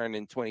is concerned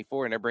in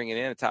 24, and they're bringing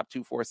in a top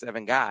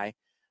 247 guy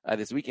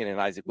this weekend in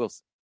Isaac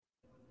Wilson.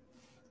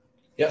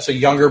 Yeah, so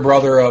younger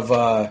brother of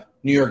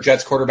New York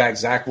Jets quarterback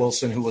Zach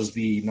Wilson, who was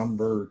the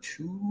number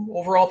 2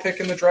 overall pick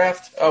in the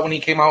draft when he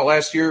came out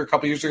last year, a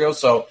couple years ago.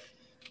 So,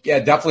 yeah,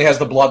 definitely has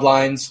the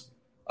bloodlines.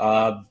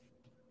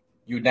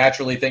 You would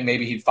naturally think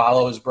maybe he'd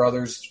follow his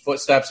brother's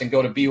footsteps and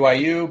go to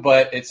BYU,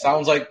 but it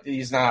sounds like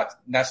he's not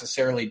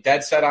necessarily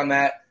dead set on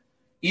that.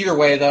 Either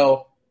way,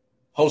 though,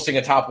 hosting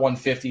a top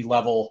 150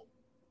 level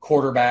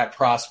quarterback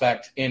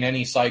prospect in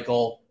any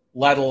cycle,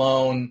 let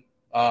alone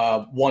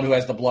one who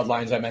has the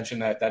bloodlines I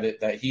mentioned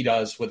that he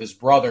does with his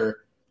brother,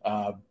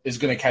 is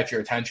going to catch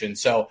your attention.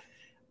 So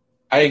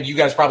I think you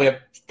guys probably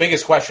have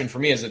biggest question for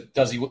me is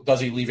does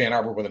he leave Ann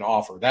Arbor with an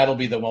offer? That'll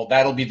be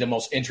the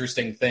most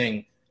interesting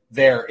thing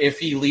there. If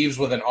he leaves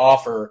with an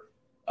offer,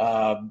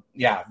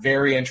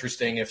 very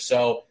interesting. If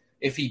so,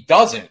 if he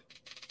doesn't,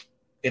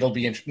 it'll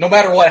be interesting. No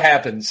matter what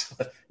happens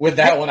with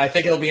that one, I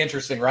think it'll be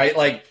interesting, right?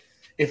 Like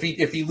if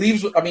he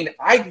leaves, I mean,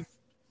 I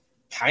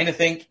kind of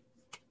think.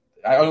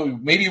 I don't know,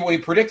 maybe we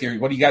predict here.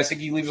 What do you guys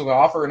think, he leaves with an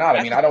offer or not?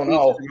 I mean, I don't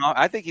know.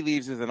 I think he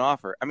leaves with an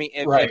offer. I mean,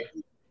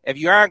 if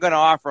you aren't going to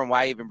offer him,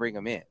 why even bring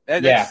him in?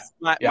 That's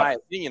my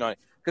opinion on it.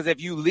 Because if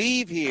he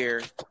leaves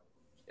here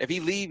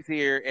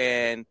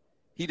and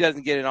he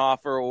doesn't get an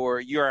offer,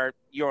 or you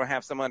don't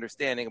have some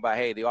understanding about,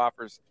 hey, the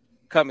offer's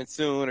coming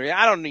soon, or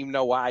I don't even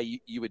know why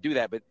you would do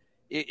that, but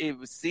it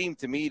would seem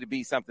to me to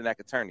be something that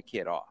could turn the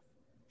kid off.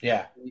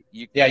 Yeah,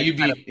 you'd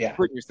be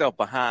putting yourself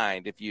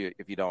behind if you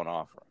don't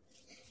offer.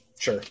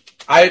 Sure.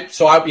 I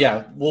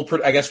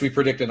guess we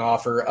predict an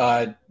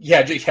offer.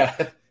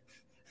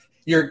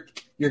 You're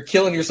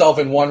killing yourself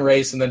in one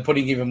race and then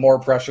putting even more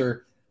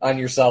pressure on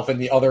yourself in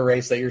the other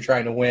race that you're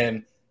trying to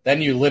win.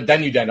 Then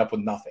you'd end up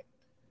with nothing.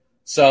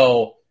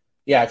 So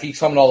yeah, if he's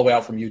coming all the way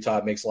out from Utah,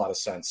 it makes a lot of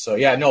sense. So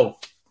yeah, no,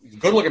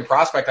 good looking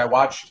prospect. I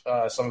watched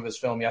some of his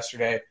film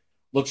yesterday.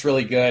 Looks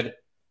really good.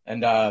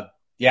 And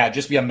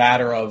just be a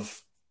matter of,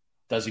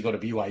 does he go to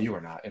BYU or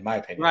not? In my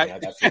opinion, right. Yeah,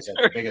 that feels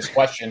like the biggest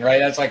question, right?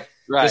 That's like,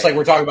 just like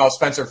we're talking about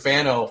Spencer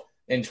Fano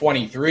in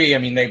 23. I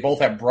mean, they both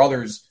have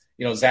brothers.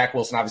 You know, Zach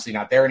Wilson obviously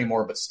not there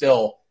anymore, but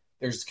still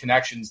there's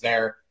connections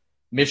there.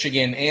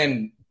 Michigan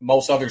and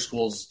most other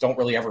schools don't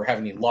really ever have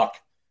any luck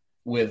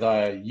with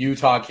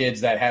Utah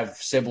kids that have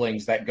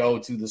siblings that go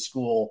to the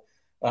school,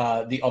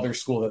 the other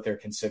school that they're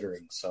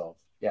considering. So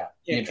yeah,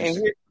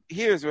 interesting. And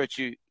here's what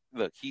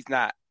he's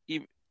not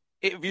even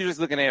if you're just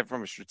looking at it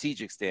from a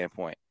strategic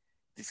standpoint.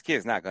 This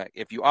kid's not going to,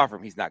 if you offer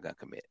him, he's not going to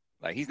commit.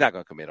 Like, he's not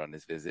going to commit on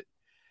this visit.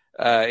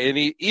 And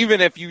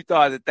even if you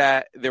thought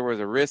that there was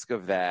a risk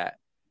of that,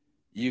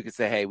 you could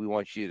say, hey, we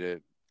want you to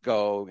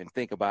go and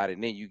think about it.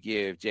 And then you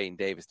give Jayden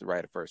Davis the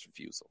right of first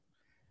refusal.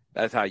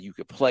 That's how you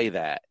could play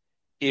that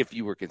if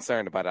you were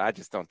concerned about it. I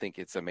just don't think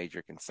it's a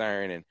major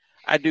concern. And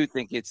I do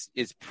think it's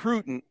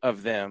prudent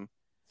of them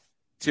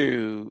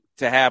to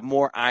have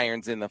more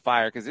irons in the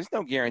fire, because there's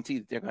no guarantee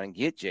that they're going to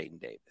get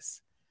Jayden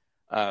Davis,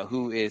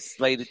 who is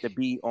slated to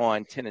be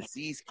on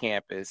Tennessee's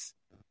campus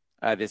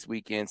this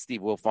weekend.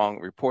 Steve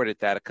Wilfong reported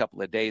that a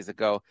couple of days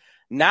ago.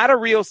 Not a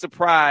real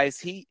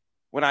surprise.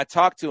 When I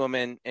talked to him,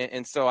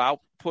 and so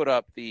I'll put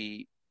up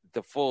the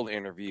full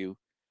interview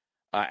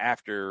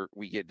after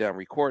we get done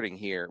recording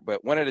here.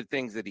 But one of the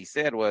things that he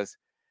said was,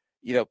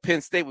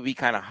 Penn State would be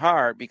kind of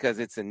hard because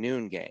it's a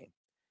noon game.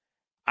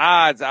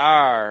 Odds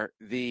are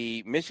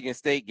the Michigan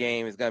State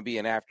game is going to be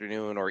an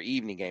afternoon or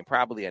evening game,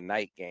 probably a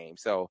night game.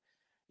 So,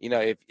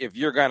 if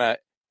you're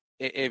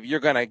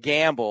gonna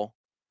gamble,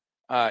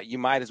 you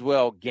might as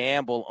well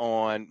gamble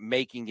on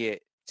making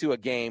it to a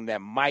game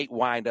that might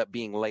wind up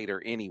being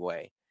later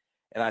anyway.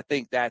 And I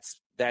think that's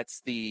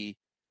the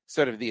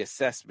sort of the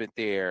assessment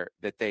there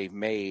that they've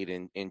made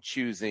in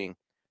choosing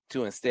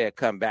to instead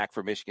come back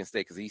for Michigan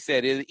State, because he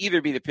said it'll either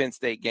be the Penn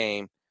State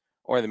game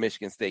or the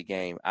Michigan State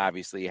game.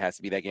 Obviously, it has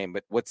to be that game.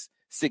 But what's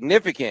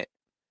significant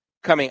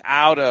coming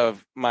out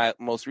of my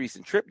most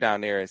recent trip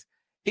down there is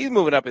he's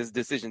moving up his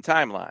decision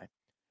timeline.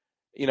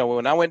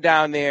 When I went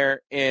down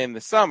there in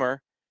the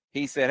summer,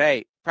 he said,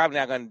 hey, probably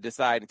not going to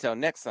decide until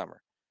next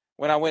summer.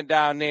 When I went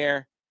down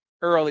there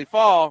early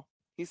fall,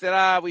 he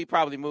said, we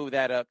probably move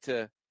that up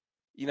to,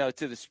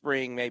 to the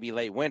spring, maybe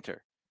late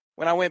winter.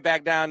 When I went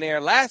back down there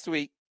last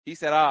week, he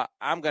said,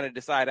 I'm going to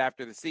decide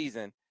after the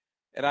season.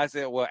 And I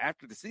said, well,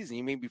 after the season,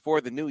 you mean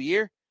before the new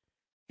year?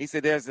 He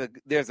said,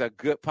 there's a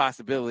good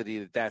possibility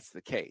that that's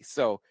the case.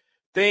 So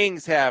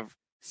things have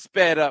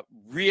sped up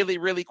really,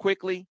 really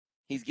quickly.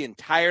 He's getting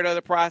tired of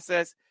the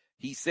process.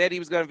 He said he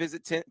was going to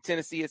visit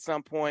Tennessee at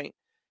some point.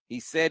 He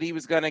said he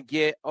was going to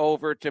get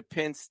over to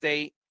Penn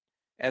State,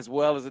 as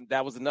well as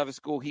that was another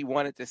school he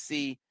wanted to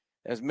see.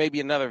 There's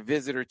maybe another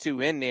visit or two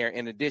in there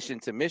in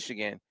addition to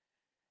Michigan.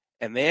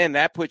 And then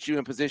that puts you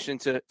in position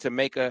to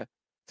make a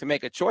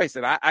choice.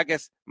 And I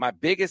guess my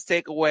biggest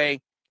takeaway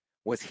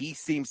was he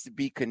seems to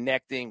be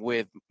connecting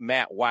with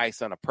Matt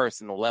Weiss on a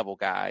personal level,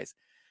 guys.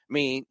 I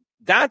mean,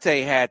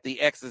 Dante had the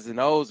X's and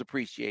O's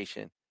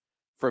appreciation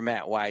for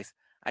Matt Weiss.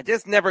 I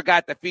just never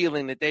got the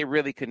feeling that they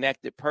really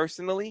connected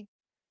personally.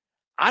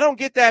 I don't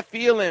get that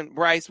feeling,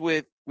 Bryce,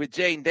 with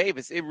Jayden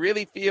Davis. It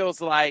really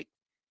feels like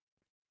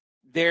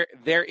there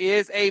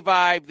is a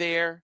vibe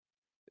there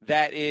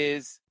that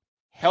is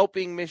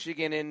helping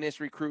Michigan in this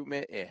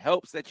recruitment. It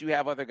helps that you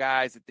have other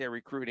guys that they're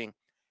recruiting,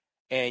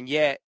 and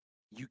yet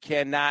you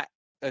cannot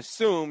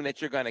assume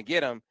that you're going to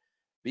get him,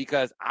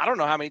 because I don't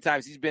know how many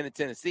times he's been to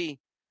Tennessee,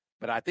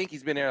 but I think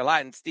he's been there a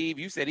lot. And Steve,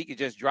 you said he could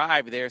just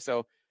drive there.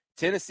 So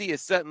Tennessee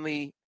has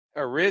suddenly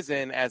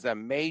arisen as a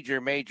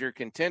major, major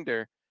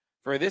contender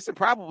for this, and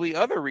probably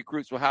other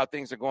recruits with how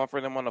things are going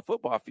for them on the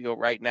football field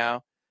right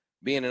now,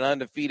 being an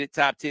undefeated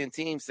top 10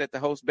 team set to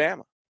host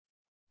Bama.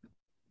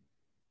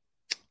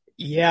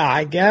 Yeah,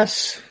 I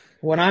guess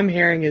what I'm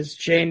hearing is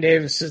Jayden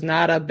Davis is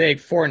not a big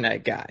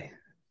Fortnite guy.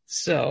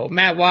 So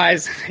Matt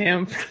Wise,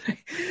 him,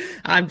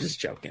 I'm just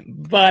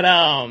joking. But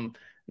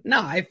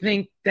no, I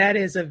think that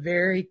is a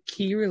very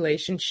key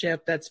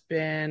relationship that's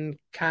been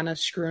kind of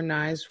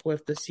scrutinized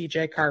with the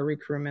CJ Carr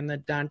recruitment, the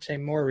Dante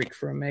Moore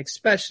recruitment,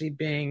 especially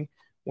being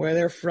where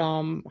they're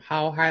from,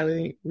 how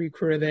highly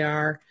recruited they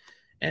are.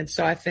 And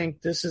so I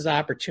think this is an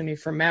opportunity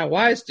for Matt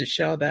Wise to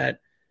show that,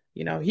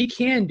 he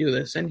can do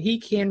this, and he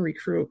can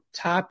recruit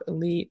top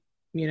elite,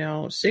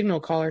 signal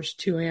callers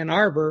to Ann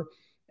Arbor.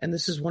 And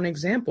this is one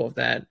example of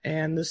that.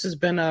 And this has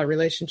been a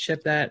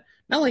relationship that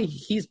not only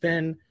he's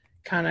been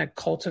kind of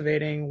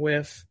cultivating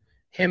with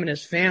him and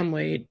his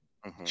family,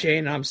 Jay,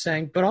 I'm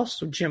saying, but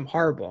also Jim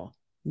Harbaugh.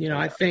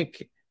 I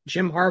think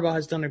Jim Harbaugh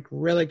has done a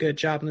really good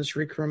job in this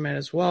recruitment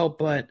as well.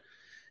 But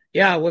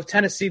yeah, with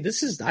Tennessee,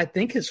 this is, I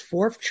think, his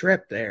fourth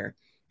trip there.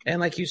 And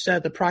like you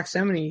said, the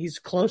proximity, he's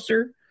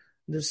closer.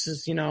 This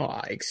is,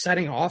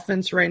 exciting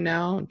offense right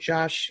now.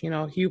 Josh,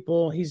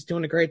 Hupel, he's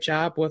doing a great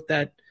job with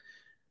that,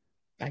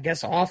 I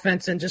guess,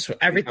 offense and just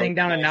everything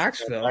down in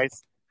Knoxville.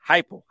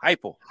 Hypel.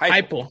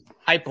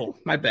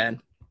 My bad.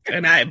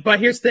 But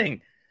here's the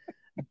thing.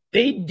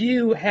 They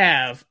do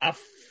have a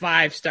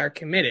 5-star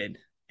committed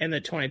in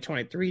the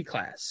 2023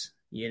 class,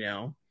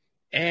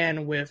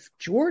 and with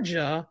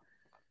Georgia,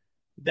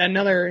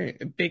 another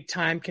big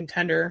time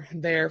contender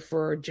there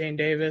for Jayden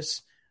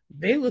Davis,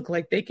 they look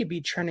like they could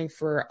be trending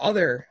for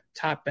other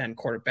top end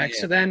quarterbacks.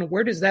 Yeah. So then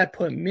where does that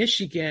put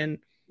Michigan?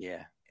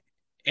 Yeah.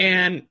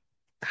 And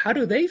how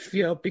do they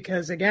feel?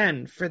 Because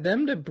again, for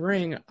them to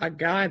bring a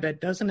guy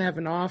that doesn't have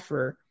an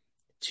offer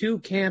to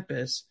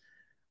campus,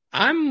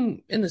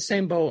 I'm in the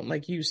same boat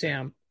like you,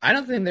 Sam. I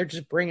don't think they're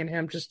just bringing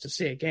him just to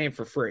see a game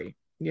for free,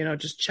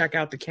 just check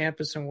out the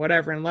campus and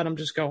whatever and let him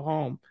just go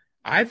home.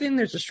 I think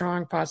there's a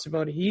strong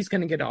possibility he's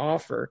going to get an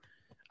offer.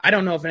 I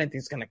don't know if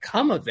anything's going to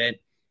come of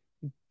it,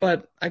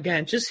 but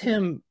again, just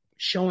him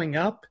showing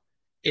up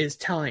is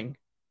telling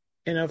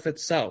in of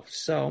itself.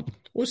 So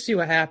we'll see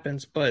what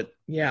happens. But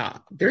yeah,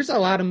 there's a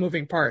lot of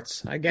moving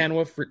parts again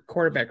with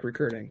quarterback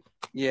recruiting.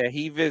 Yeah,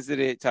 he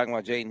visited, talking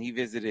about Jayden, he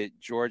visited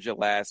Georgia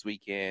last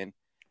weekend,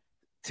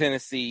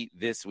 Tennessee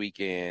this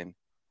weekend,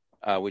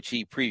 which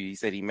he previewed. He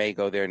said he may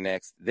go there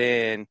next.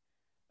 Then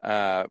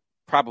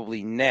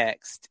probably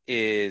next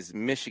is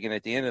Michigan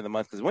at the end of the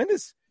month. Because when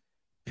is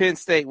Penn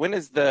State, when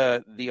is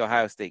the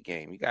Ohio State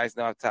game? You guys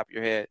know off the top of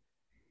your head?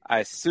 I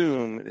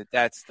assume that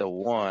that's the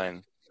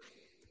one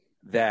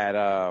that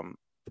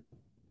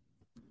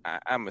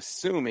I'm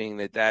assuming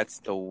that that's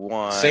the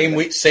one.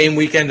 Same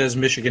weekend as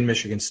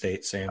Michigan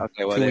State. Same.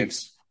 Okay, well, 2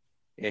 weeks.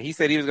 Yeah, he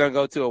said he was going to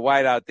go to a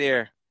whiteout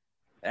there.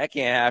 That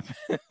can't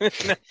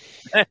happen.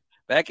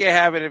 That can't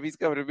happen if he's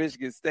coming to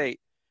Michigan State,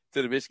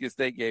 to the Michigan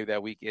State game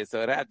that weekend.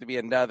 So it'd have to be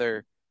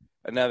another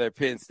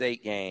Penn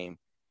State game.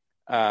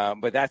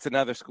 But that's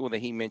another school that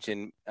he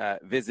mentioned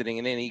visiting.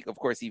 And then, of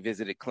course, he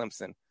visited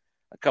Clemson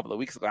a couple of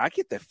weeks ago. I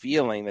get the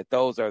feeling that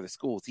those are the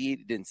schools. He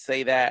didn't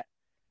say that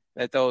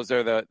those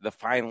are the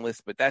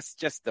finalists, but that's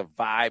just the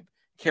vibe.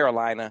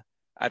 Carolina,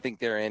 I think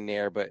they're in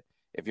there. But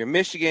if you're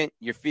Michigan,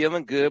 you're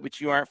feeling good,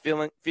 but you aren't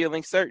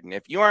feeling certain.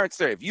 If you aren't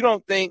certain, if you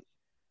don't think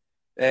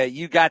that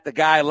you got the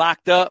guy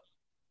locked up,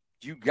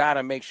 you got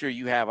to make sure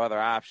you have other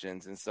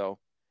options. And so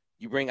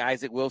you bring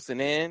Isaac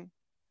Wilson in.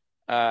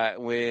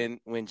 When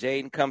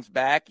Jayden comes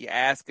back, you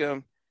ask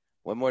him,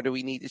 what more do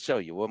we need to show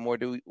you? What more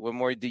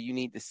do you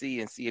need to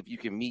see, and see if you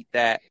can meet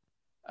that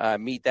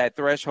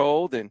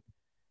threshold? And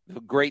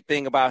the great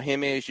thing about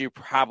him is you're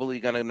probably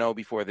going to know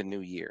before the new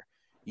year.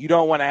 You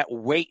don't want to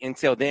wait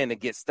until then to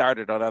get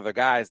started on other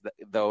guys,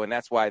 though, and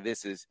that's why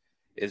this is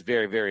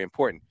very, very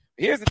important.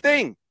 Here's the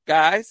thing,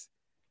 guys.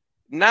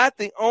 Not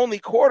the only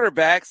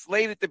quarterback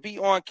slated to be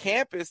on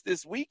campus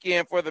this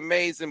weekend for the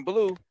Maize and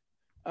Blue.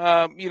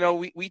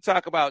 We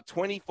talk about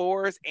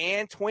 24s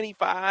and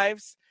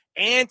 25s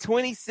and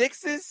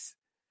 26s.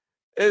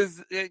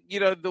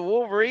 The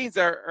Wolverines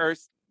are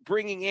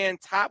bringing in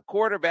top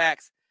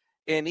quarterbacks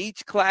in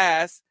each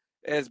class,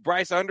 as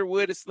Bryce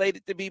Underwood is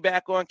slated to be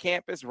back on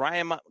campus.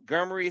 Ryan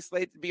Montgomery is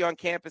slated to be on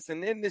campus.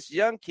 And then this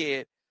young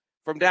kid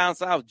from down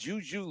south,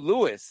 Juju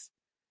Lewis,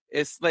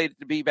 is slated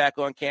to be back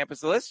on campus.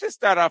 So let's just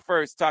start off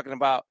first talking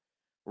about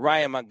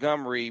Ryan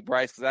Montgomery,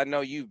 Bryce, because I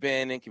know you've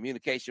been in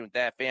communication with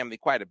that family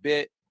quite a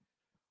bit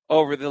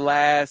over the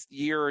last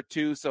year or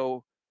two.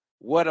 So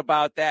what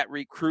about that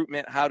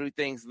recruitment? How do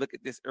things look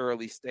at this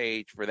early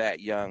stage for that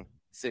young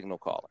signal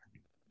caller?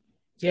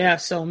 Yeah,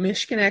 so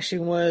Michigan actually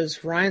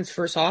was Ryan's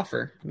first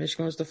offer.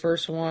 Michigan was the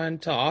first one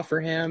to offer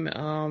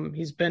him.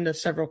 He's been to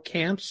several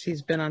camps.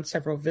 He's been on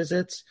several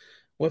visits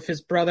with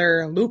his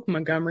brother, Luke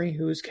Montgomery,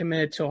 who's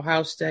committed to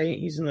Ohio State.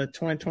 He's in the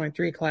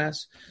 2023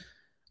 class.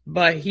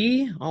 But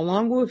he,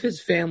 along with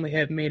his family,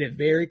 have made it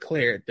very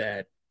clear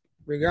that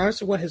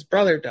regardless of what his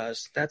brother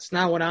does, that's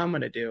not what I'm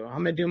going to do.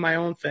 I'm going to do my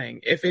own thing.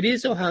 If it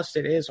is Ohio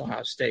State, it is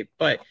Ohio State.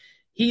 But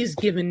he's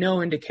given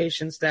no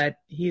indications that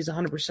he's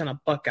 100% a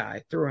Buckeye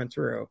through and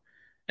through.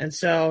 And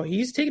so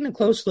he's taking a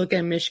close look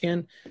at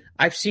Michigan.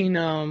 I've seen,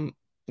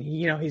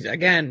 he's,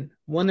 again,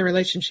 one of the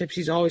relationships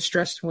he's always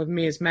stressed with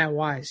me is Matt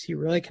Wise. He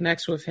really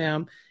connects with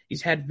him.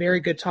 He's had very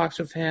good talks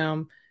with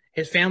him.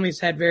 His family's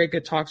had very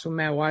good talks with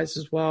Matt Wise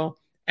as well.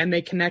 And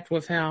they connect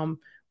with him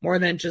more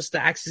than just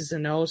the X's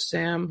and O's,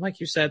 Sam. Like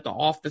you said, the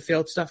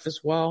off-the-field stuff as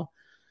well.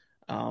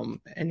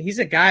 And he's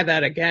a guy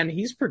that, again,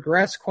 he's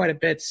progressed quite a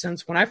bit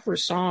since when I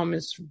first saw him,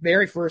 his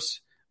very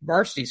first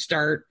varsity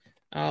start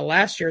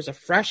last year as a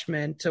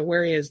freshman to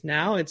where he is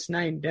now. It's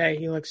night and day.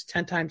 He looks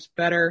 10 times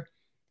better.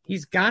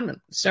 He's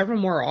gotten several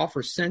more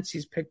offers since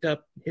he's picked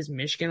up his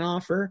Michigan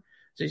offer.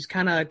 So he's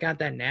kind of got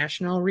that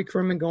national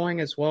recruitment going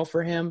as well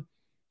for him.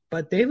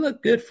 But they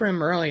look good for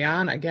him early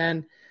on.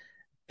 Again,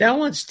 that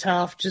one's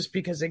tough just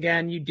because,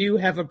 again, you do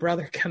have a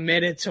brother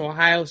committed to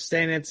Ohio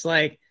State. And it's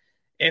like,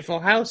 if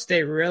Ohio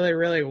State really,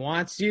 really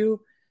wants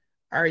you,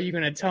 are you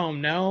going to tell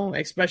them no,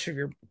 especially if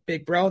you're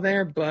big bro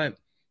there? But,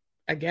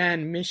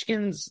 again, this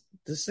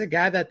is a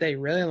guy that they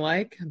really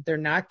like. They're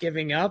not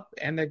giving up,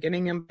 and they're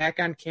getting him back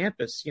on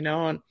campus,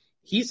 and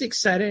he's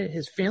excited.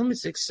 His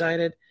family's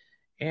excited,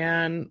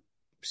 and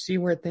see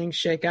where things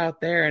shake out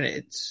there. And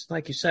it's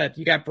like you said,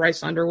 you got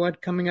Bryce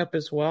Underwood coming up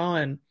as well,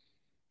 and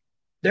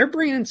they're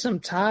bringing some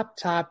top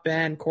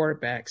end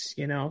quarterbacks,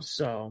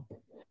 so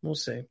we'll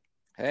see.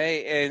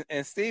 Hey,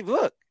 and Steve,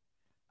 look,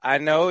 I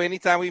know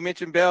anytime we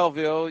mention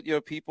Belleville,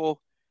 people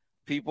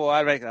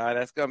are like, oh,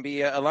 that's going to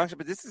be a lunch,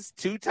 but this is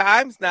 2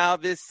 times now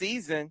this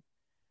season.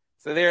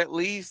 So they're at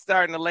least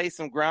starting to lay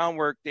some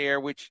groundwork there,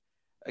 which,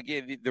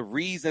 again, the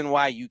reason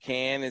why you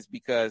can is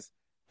because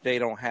they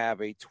don't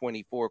have a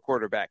 24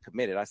 quarterback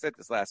committed. I said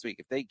this last week.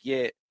 If they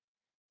get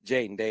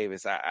Jayden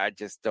Davis, I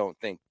just don't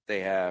think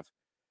they have,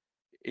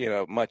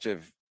 much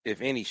of,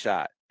 if any,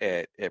 shot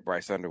at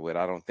Bryce Underwood.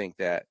 I don't think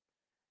that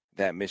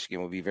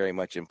Michigan will be very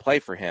much in play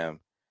for him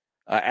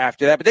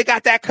after that. But they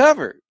got that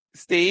covered,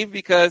 Steve,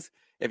 because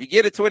if you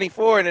get a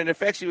 24 and it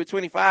affects you with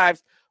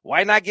 25s,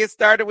 why not get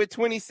started with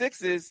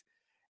 26s?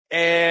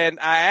 And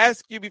I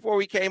asked you before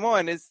we came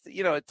on,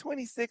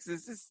 26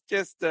 is this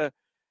just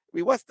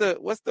mean, what's the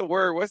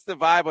word? What's the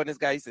vibe on this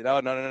guy? He said, oh,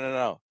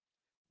 no.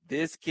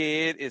 This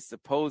kid is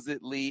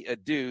supposedly a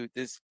dude.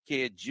 This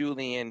kid,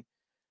 Julian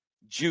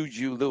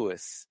Juju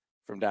Lewis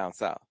from down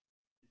south.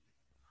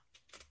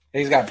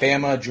 He's got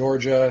Bama,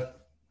 Georgia.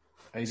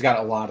 He's got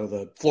a lot of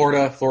the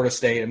Florida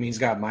State. I mean, he's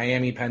got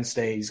Miami, Penn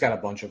State. He's got a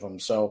bunch of them.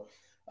 So,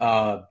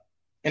 and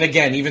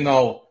again, even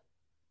though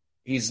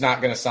he's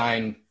not going to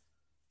sign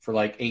for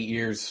like 8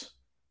 years,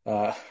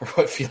 or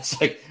what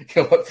feels like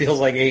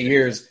 8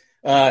 years,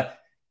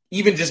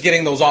 even just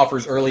getting those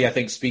offers early, I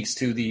think speaks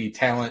to the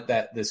talent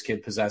that this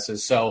kid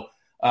possesses. So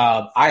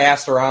I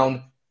asked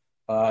around.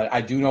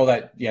 I do know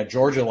that,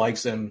 Georgia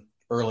likes him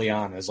early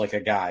on as like a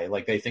guy.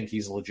 Like they think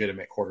he's a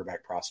legitimate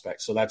quarterback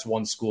prospect. So that's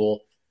one school,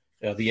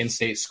 the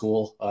in-state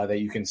school that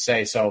you can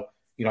say. So,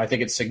 I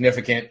think it's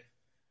significant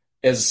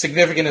as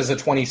a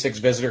 26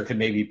 visitor could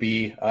maybe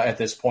be at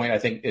this point. I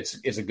think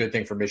it's a good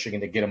thing for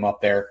Michigan to get him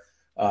up there.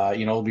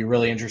 It'll be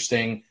really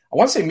interesting. I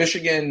want to say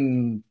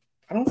Michigan,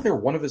 I don't know if they were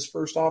one of his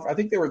first off. I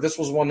think this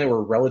was one they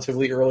were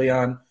relatively early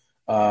on.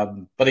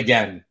 But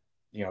again,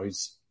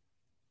 he's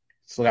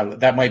still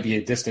that might be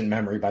a distant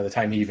memory by the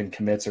time he even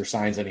commits or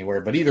signs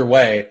anywhere. But either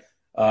way,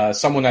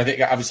 someone I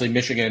think obviously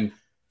Michigan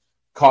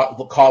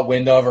caught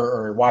wind of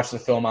or watched the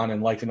film on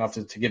and liked enough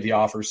to give the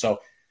offer. So,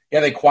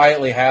 they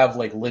quietly have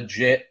like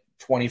legit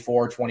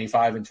 24,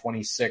 25, and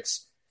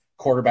 26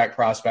 quarterback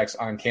prospects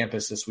on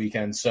campus this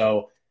weekend.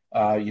 So,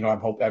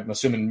 I'm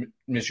assuming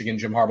Michigan,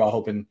 Jim Harbaugh,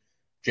 hoping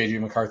J.J.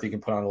 McCarthy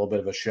can put on a little bit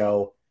of a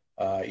show,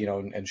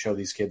 and show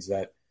these kids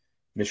that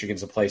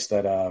Michigan's a place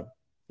that,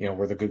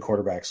 where the good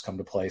quarterbacks come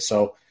to play.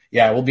 So,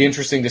 it will be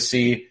interesting to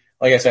see.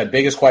 Like I said,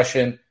 biggest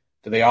question,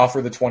 do they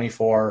offer the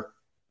 24?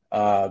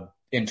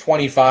 In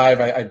 25,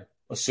 I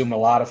assume a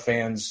lot of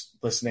fans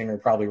listening are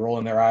probably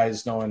rolling their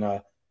eyes knowing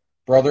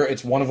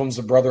one of them's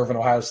the brother of an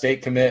Ohio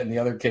State commit and the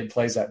other kid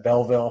plays at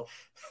Belleville.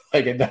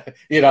 Okay,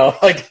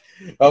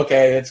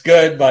 it's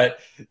good, but,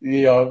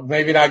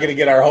 maybe not going to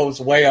get our hopes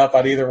way up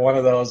on either one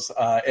of those.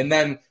 And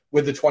then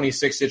with the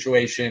 26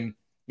 situation,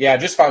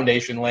 just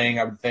foundation laying,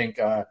 I would think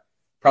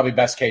probably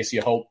best case,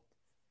 you hope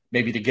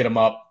maybe to get him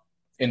up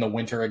in the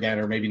winter again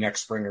or maybe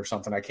next spring or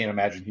something. I can't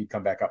imagine he'd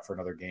come back up for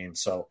another game.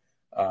 So,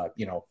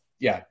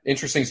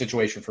 interesting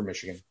situation for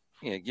Michigan.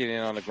 Get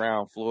in on the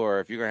ground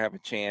floor. If you're going to have a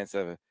chance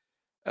of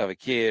a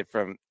kid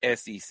from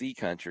SEC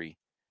country,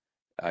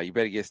 you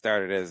better get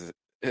started as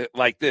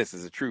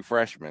a true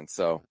freshman.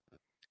 So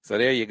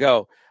there you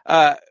go.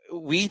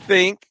 We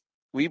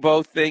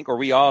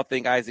all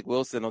think Isaac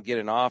Wilson will get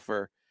an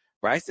offer.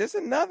 Bryce, there's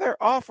another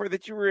offer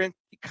that you were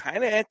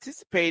kind of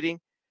anticipating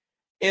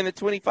in the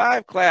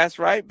 25 class,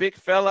 right? Big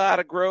fella out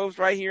of Groves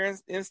right here in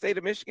the state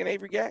of Michigan,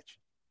 Avery Gatch.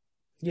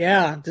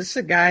 Yeah, this is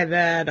a guy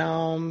that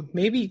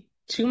maybe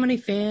too many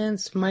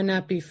fans might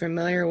not be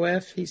familiar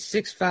with. He's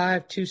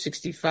 6'5",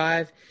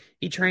 265.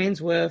 He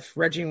trains with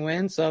Reggie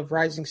Wentz of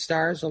Rising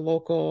Stars, a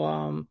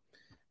local,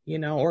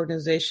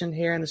 organization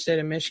here in the state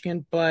of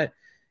Michigan. But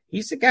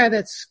he's a guy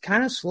that's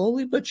kind of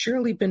slowly but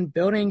surely been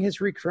building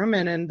his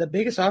recruitment. And the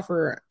biggest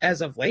offer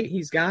as of late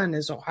he's gotten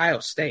is Ohio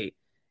State.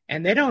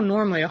 And they don't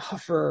normally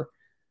offer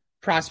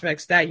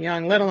prospects that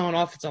young, let alone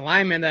offensive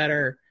linemen that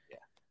are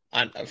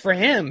for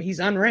him,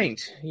 he's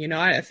unranked.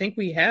 I think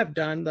we have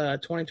done the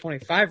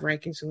 2025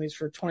 rankings, at least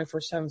for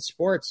 24/7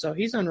 Sports. So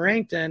he's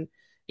unranked, and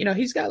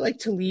he's got like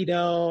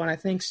Toledo and I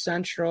think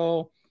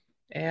Central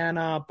and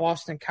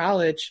Boston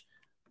College,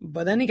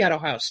 but then he got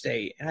Ohio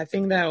State, and I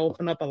think that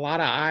opened up a lot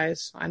of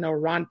eyes. I know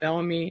Ron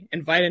Bellamy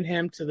invited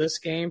him to this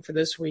game for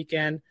this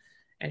weekend,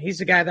 and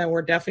he's a guy that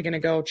we're definitely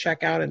going to go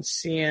check out and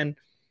see. And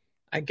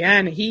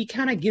again, he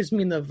kind of gives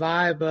me the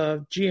vibe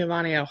of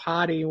Giovanni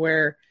El-Hadi,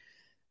 where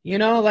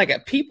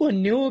people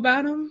knew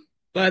about him,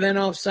 but then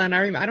all of a sudden,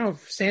 I don't know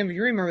if Sam, if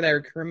you remember that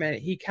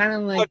recruitment, he kind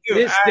of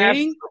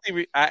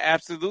thing. I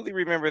absolutely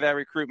remember that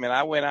recruitment.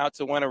 I went out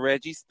to one of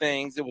Reggie's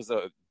things. It was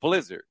a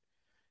blizzard.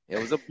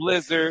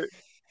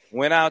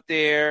 Went out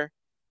there.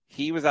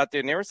 He was out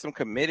there, and there were some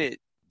committed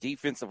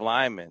defensive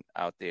linemen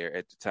out there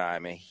at the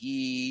time, and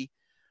he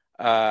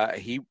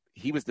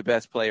was the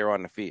best player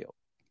on the field.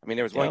 I mean,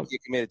 there was one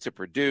kid committed to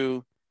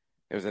Purdue.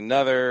 There was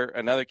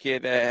another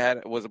kid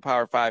that was a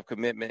Power 5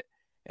 commitment.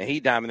 And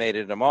he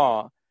dominated them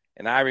all.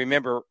 And I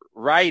remember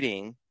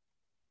writing,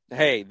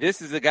 hey,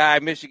 this is a guy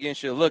Michigan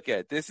should look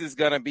at. This is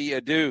going to be a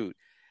dude.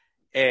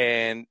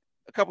 And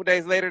a couple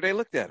days later, they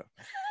looked at him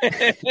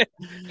and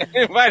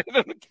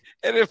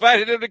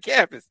invited him to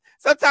campus.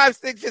 Sometimes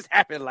things just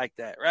happen like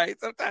that, right?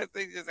 But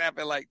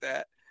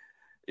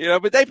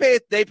they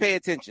pay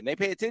attention. They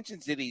pay attention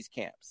to these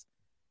camps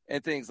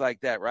and things like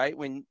that, right?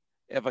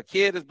 If a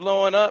kid is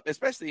blowing up,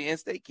 especially an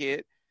in-state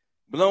kid,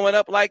 blowing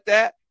up like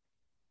that,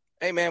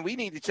 hey, man, we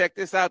need to check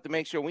this out to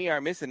make sure we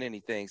aren't missing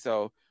anything.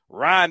 So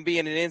Ron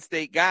being an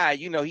in-state guy,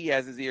 he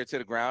has his ear to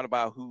the ground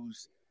about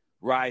who's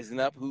rising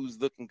up, who's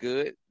looking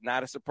good.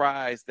 Not a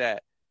surprise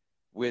that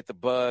with the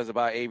buzz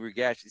about Avery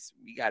Gatch,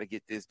 we got to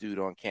get this dude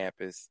on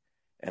campus.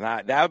 And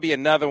that would be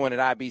another one that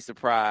I'd be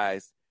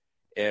surprised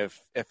if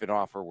an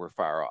offer were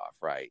far off,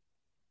 right?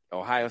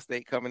 Ohio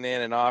State coming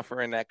in and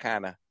offering that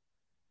kind of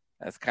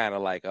That's kind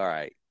of like, all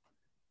right,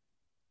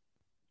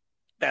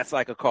 that's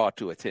like a call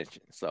to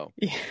attention. So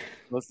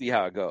we'll see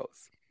how it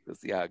goes.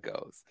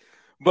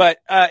 But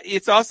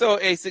it's also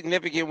a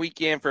significant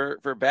weekend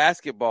for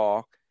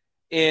basketball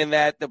in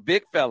that the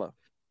big fella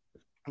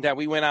that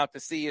we went out to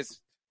see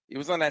it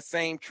was on that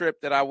same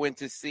trip that I went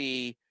to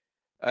see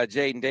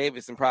Jaden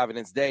Davis in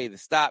Providence Day. The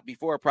stop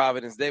before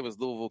Providence Day was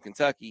Louisville,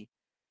 Kentucky,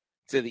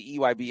 to the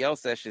EYBL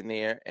session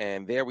there.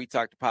 And there we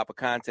talked to Papa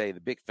Conte,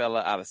 the big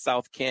fella out of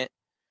South Kent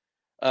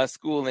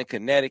school in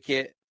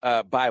Connecticut,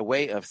 by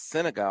way of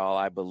Senegal,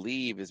 I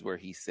believe is where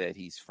he said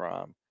he's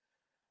from.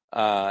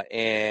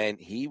 And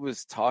he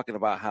was talking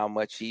about how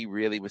much he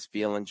really was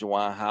feeling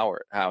Juwan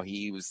Howard, how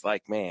he was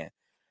like, man,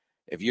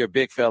 if you're a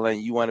big fella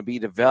and you want to be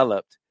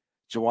developed,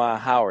 Juwan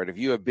Howard. If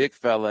you're a big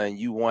fella and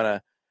you want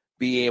to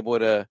be able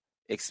to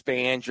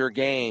expand your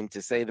game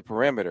to, say, the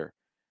perimeter,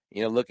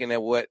 looking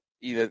at what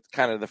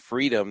kind of the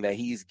freedom that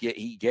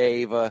he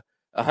gave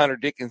Hunter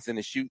Dickinson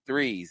to shoot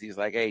threes. He's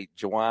like, hey,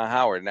 Juwan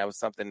Howard. And that was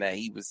something that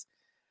he was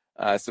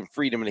some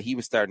freedom that he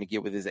was starting to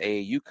get with his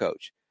AAU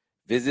coach.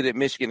 Visited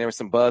Michigan. There was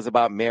some buzz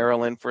about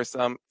Maryland for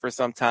some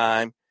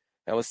time.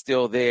 That was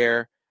still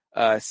there.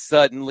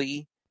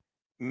 Suddenly,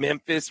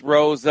 Memphis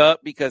rose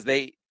up because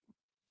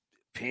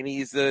Penny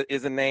is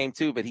a name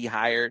too, but he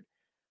hired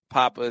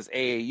Papa's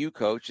AAU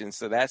coach, and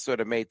so that sort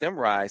of made them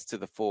rise to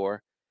the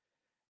fore.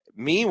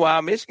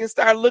 Meanwhile, Michigan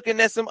started looking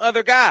at some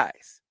other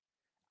guys.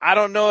 I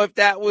don't know if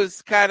that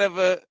was kind of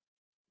a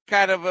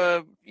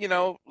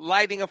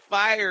lighting a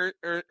fire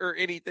or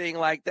anything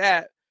like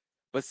that,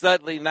 but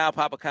suddenly now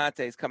Papa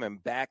Conte is coming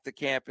back to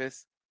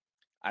campus.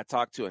 I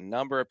talked to a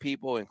number of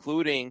people,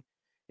 including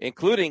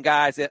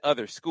guys at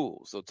other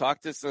schools. So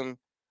talked to some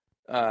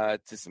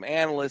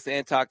analysts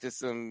and talked to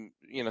some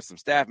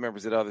staff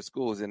members at other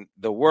schools. And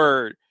the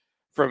word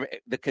from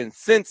the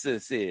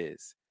consensus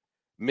is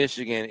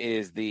Michigan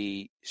is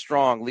the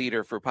strong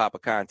leader for Papa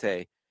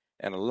Conte,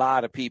 and a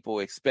lot of people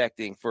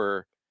expecting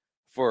for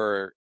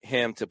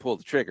him to pull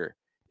the trigger.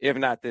 If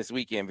not this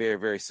weekend, very,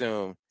 very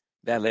soon.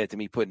 That led to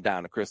me putting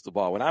down the crystal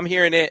ball. When I'm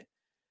hearing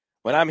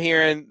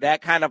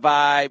that kind of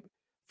vibe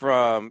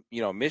from,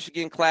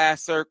 Michigan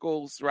class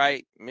circles,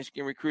 right?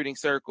 Michigan recruiting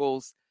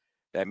circles,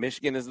 that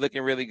Michigan is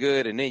looking really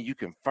good. And then you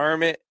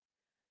confirm it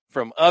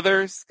from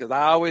others. Cause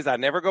I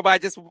never go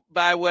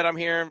by what I'm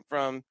hearing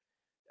from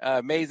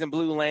Maize and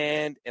Blue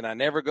Land. And I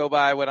never go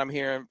by what I'm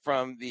hearing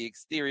from the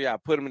exterior. I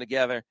put them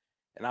together,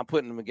 and I'm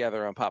putting them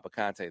together on Papa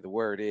Conte. The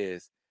word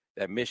is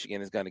that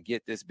Michigan is going to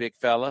get this big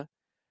fella.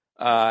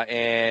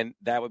 And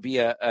that would be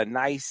a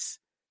nice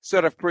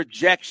sort of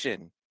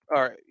projection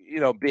or,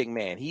 big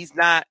man. He's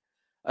not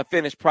a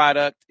finished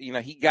product.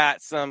 He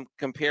got some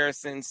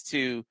comparisons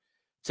to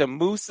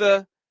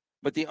Musa,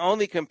 but the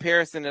only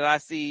comparison that I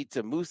see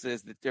to Musa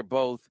is that they're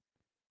both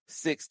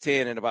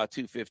 6'10" and about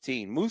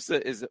 215.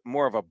 Musa is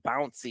more of a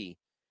bouncy.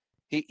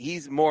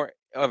 He's more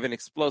of an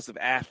explosive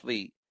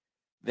athlete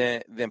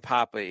than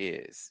Papa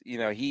is.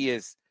 He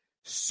is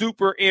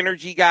super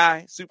energy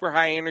guy, super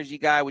high energy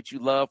guy, which you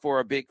love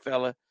for a big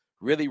fella.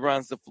 Really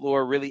runs the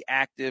floor, really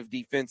active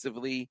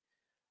defensively,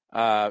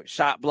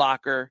 shot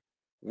blocker,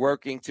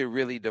 working to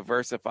really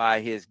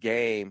diversify his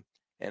game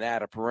and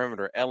add a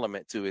perimeter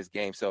element to his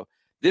game. So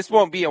this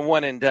won't be a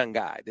one and done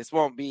guy. This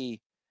won't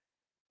be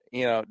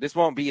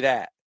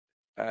that.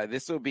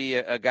 This will be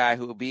a guy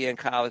who will be in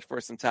college for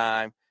some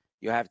time.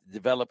 You'll have to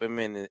develop him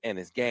in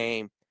his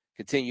game,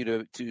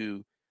 continue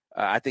to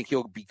I think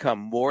he'll become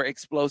more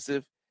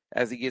explosive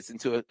as he gets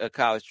into a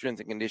college strength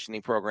and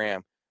conditioning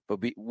program, but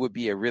would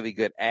be a really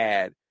good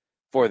add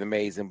for the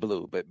Maize and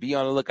Blue. But be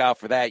on the lookout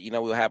for that.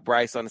 We'll have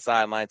Bryce on the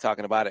sideline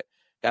talking about it.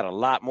 Got a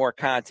lot more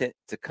content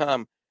to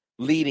come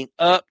leading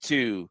up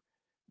to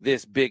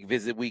this big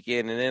visit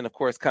weekend. And then, of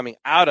course, coming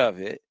out of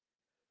it,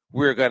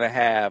 we're going to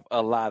have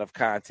a lot of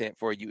content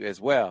for you as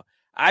well.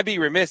 I'd be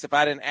remiss if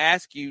I didn't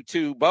ask you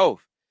two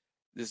both,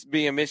 this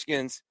being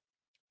Michigan's,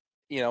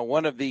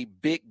 one of the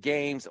big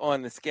games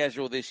on the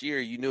schedule this year.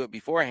 You knew it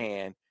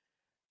beforehand.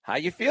 How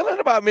you feeling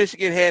about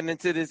Michigan heading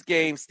into this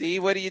game,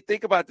 Steve? What do you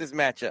think about this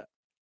matchup?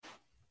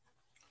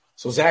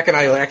 So Zach and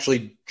I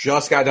actually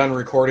just got done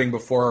recording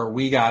before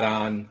we got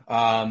on.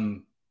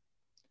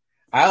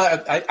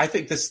 I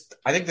think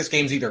this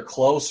game's either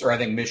close or I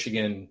think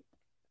Michigan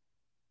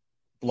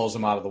blows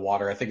them out of the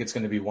water. I think it's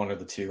going to be one of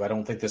the two. I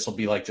don't think this will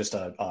be like just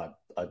a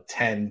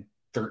 10,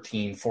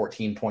 13,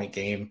 14-point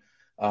game.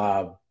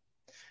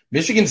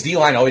 Michigan's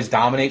D-line always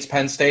dominates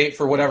Penn State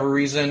for whatever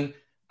reason.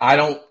 I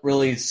don't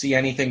really see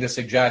anything to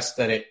suggest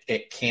that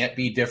it can't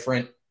be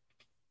different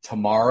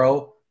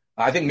tomorrow.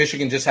 I think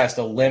Michigan just has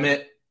to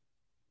limit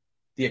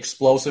the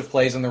explosive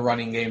plays in the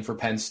running game for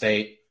Penn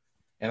State,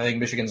 and I think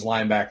Michigan's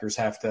linebackers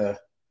have to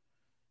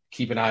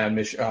keep an eye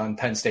on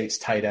Penn State's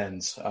tight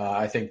ends.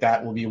 I think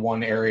that will be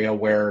one area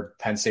where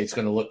Penn State's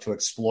going to look to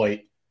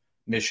exploit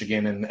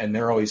Michigan, and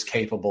they're always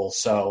capable.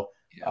 So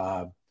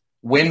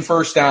win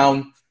first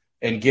down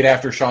and get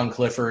after Sean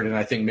Clifford, and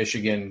I think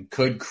Michigan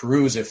could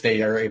cruise if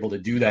they are able to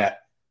do that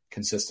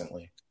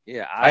consistently.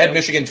 Yeah, I had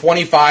Michigan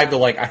 25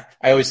 to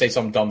I always say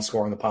some dumb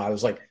score in the pod. It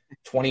was like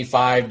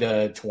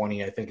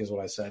 25-20, I think is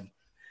what I said.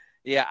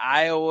 Yeah,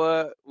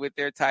 Iowa with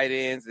their tight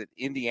ends, and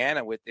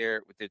Indiana with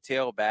their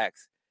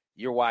tailbacks.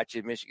 You're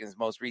watching Michigan's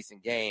most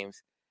recent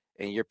games,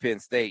 and you're Penn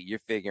State. You're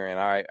figuring,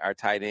 all right, our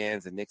tight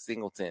ends and Nick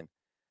Singleton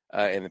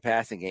in the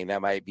passing game,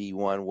 that might be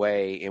one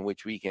way in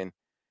which we can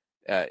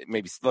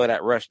maybe slow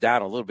that rush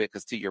down a little bit.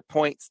 Because to your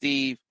point,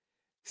 Steve,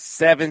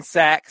 7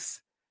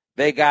 sacks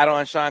they got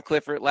on Sean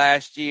Clifford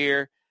last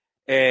year,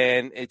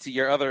 and to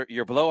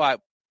your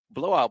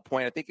blowout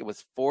point, I think it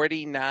was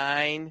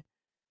 49-14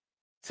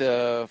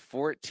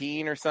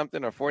 or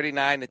something, or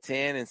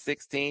 49-10 and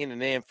 16,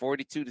 and then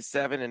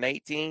 42-7 and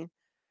 18.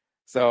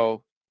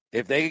 So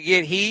if they could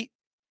get heat,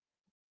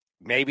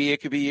 maybe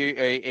it could be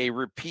a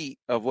repeat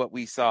of what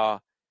we saw,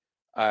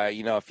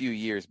 a few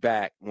years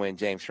back when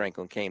James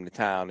Franklin came to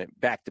town, and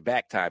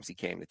back-to-back times he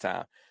came to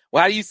town.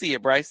 Well, how do you see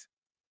it, Bryce?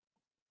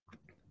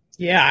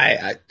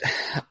 Yeah,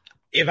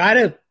 if I had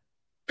to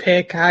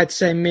pick, I'd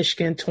say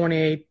Michigan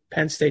 28,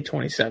 Penn State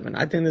 27.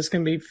 I think this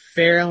can be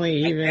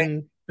fairly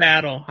even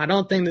battle. I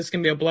don't think this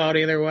can be a blowout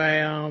either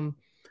way.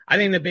 I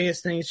think the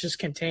biggest thing is just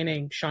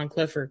containing Sean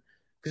Clifford,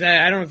 because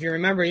I don't know if you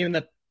remember even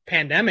the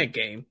pandemic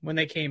game when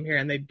they came here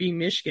and they beat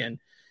Michigan.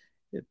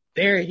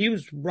 There he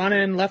was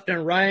running left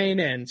and right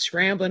and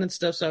scrambling and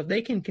stuff. So if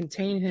they can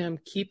contain him,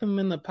 keep him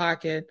in the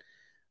pocket,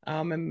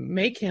 and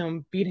make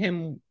him beat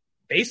him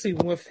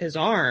basically with his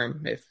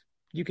arm, if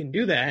you can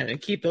do that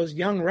and keep those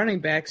young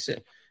running backs,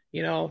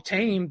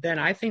 tame, then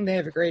I think they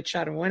have a great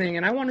shot of winning.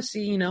 And I want to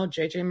see,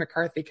 J.J.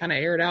 McCarthy kind of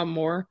air it out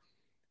more.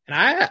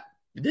 And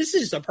this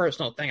is a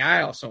personal thing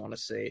I also want to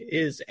see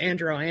is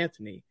Andrew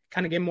Anthony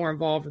kind of get more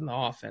involved in the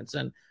offense.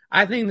 And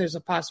I think there's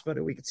a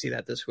possibility we could see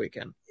that this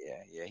weekend.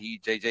 Yeah.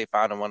 JJ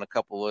found him on a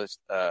couple of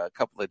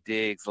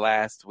digs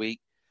last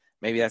week.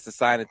 Maybe that's a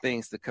sign of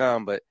things to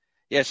come. But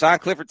yeah, Sean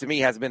Clifford to me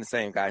hasn't been the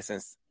same guy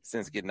since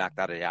getting knocked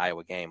out of the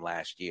Iowa game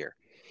last year.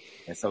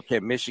 And so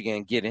can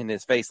Michigan get in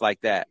his face like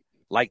that,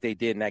 like they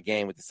did in that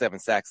game with the 7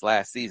 sacks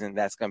last season?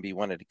 That's going to be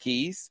one of the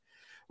keys.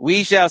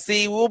 We shall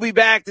see. We'll be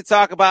back to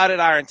talk about it.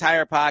 Our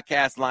entire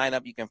podcast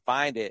lineup, you can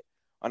find it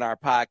on our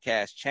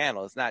podcast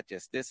channel. It's not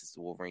just this. It's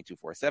the Wolverine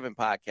 247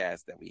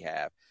 podcast that we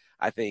have.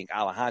 I think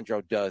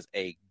Alejandro does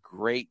a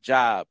great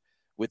job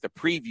with the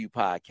preview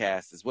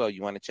podcast as well.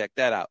 You want to check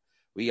that out.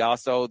 We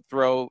also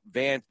throw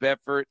Vance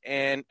Bedford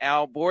and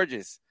Al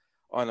Borges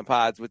on the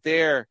pods with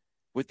their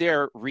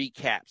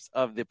recaps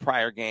of the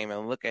prior game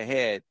and look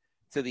ahead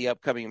to the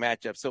upcoming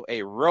matchup. So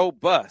a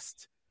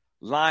robust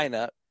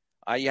lineup.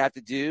 All you have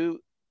to do,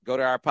 go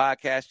to our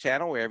podcast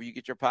channel, wherever you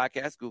get your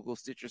podcast, Google,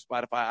 Stitcher,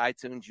 Spotify,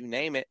 iTunes, you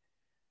name it.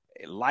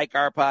 Like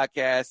our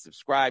podcast,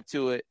 subscribe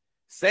to it.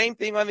 Same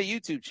thing on the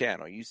YouTube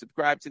channel. You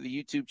subscribe to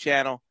the YouTube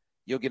channel,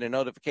 you'll get a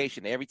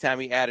notification every time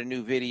we add a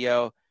new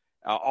video.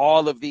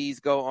 All of these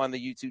go on the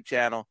YouTube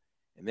channel.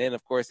 And then,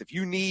 of course, if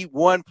you need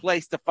one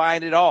place to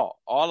find it all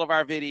of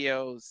our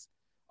videos,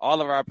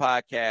 all of our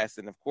podcasts,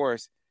 and, of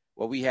course,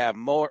 what we have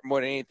more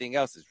than anything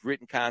else is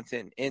written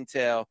content and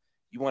intel.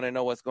 You want to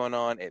know what's going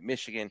on at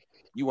Michigan,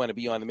 you want to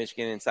be on the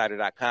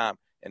MichiganInsider.com.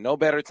 And no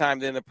better time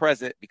than the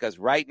present, because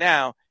right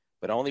now,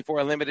 but only for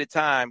a limited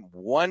time,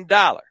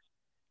 $1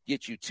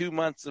 gets you 2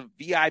 months of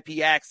VIP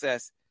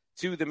access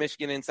to the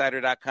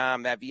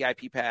MichiganInsider.com. That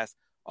VIP pass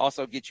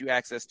also gets you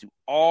access to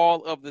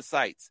all of the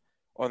sites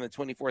on the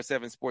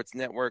 24/7 Sports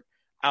Network.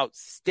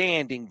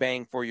 Outstanding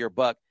bang for your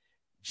buck,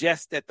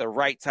 just at the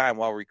right time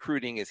while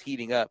recruiting is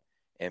heating up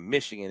and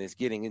Michigan is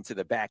getting into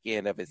the back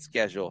end of its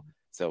schedule.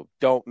 So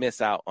don't miss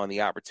out on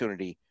the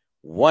opportunity.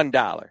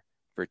 $1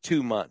 for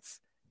 2 months.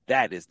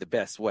 That is the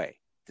best way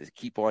to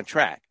keep on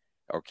track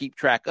or keep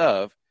track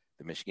of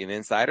the Michigan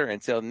Insider.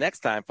 Until next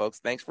time, folks,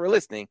 thanks for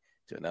listening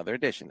to another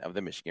edition of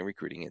the Michigan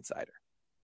Recruiting Insider.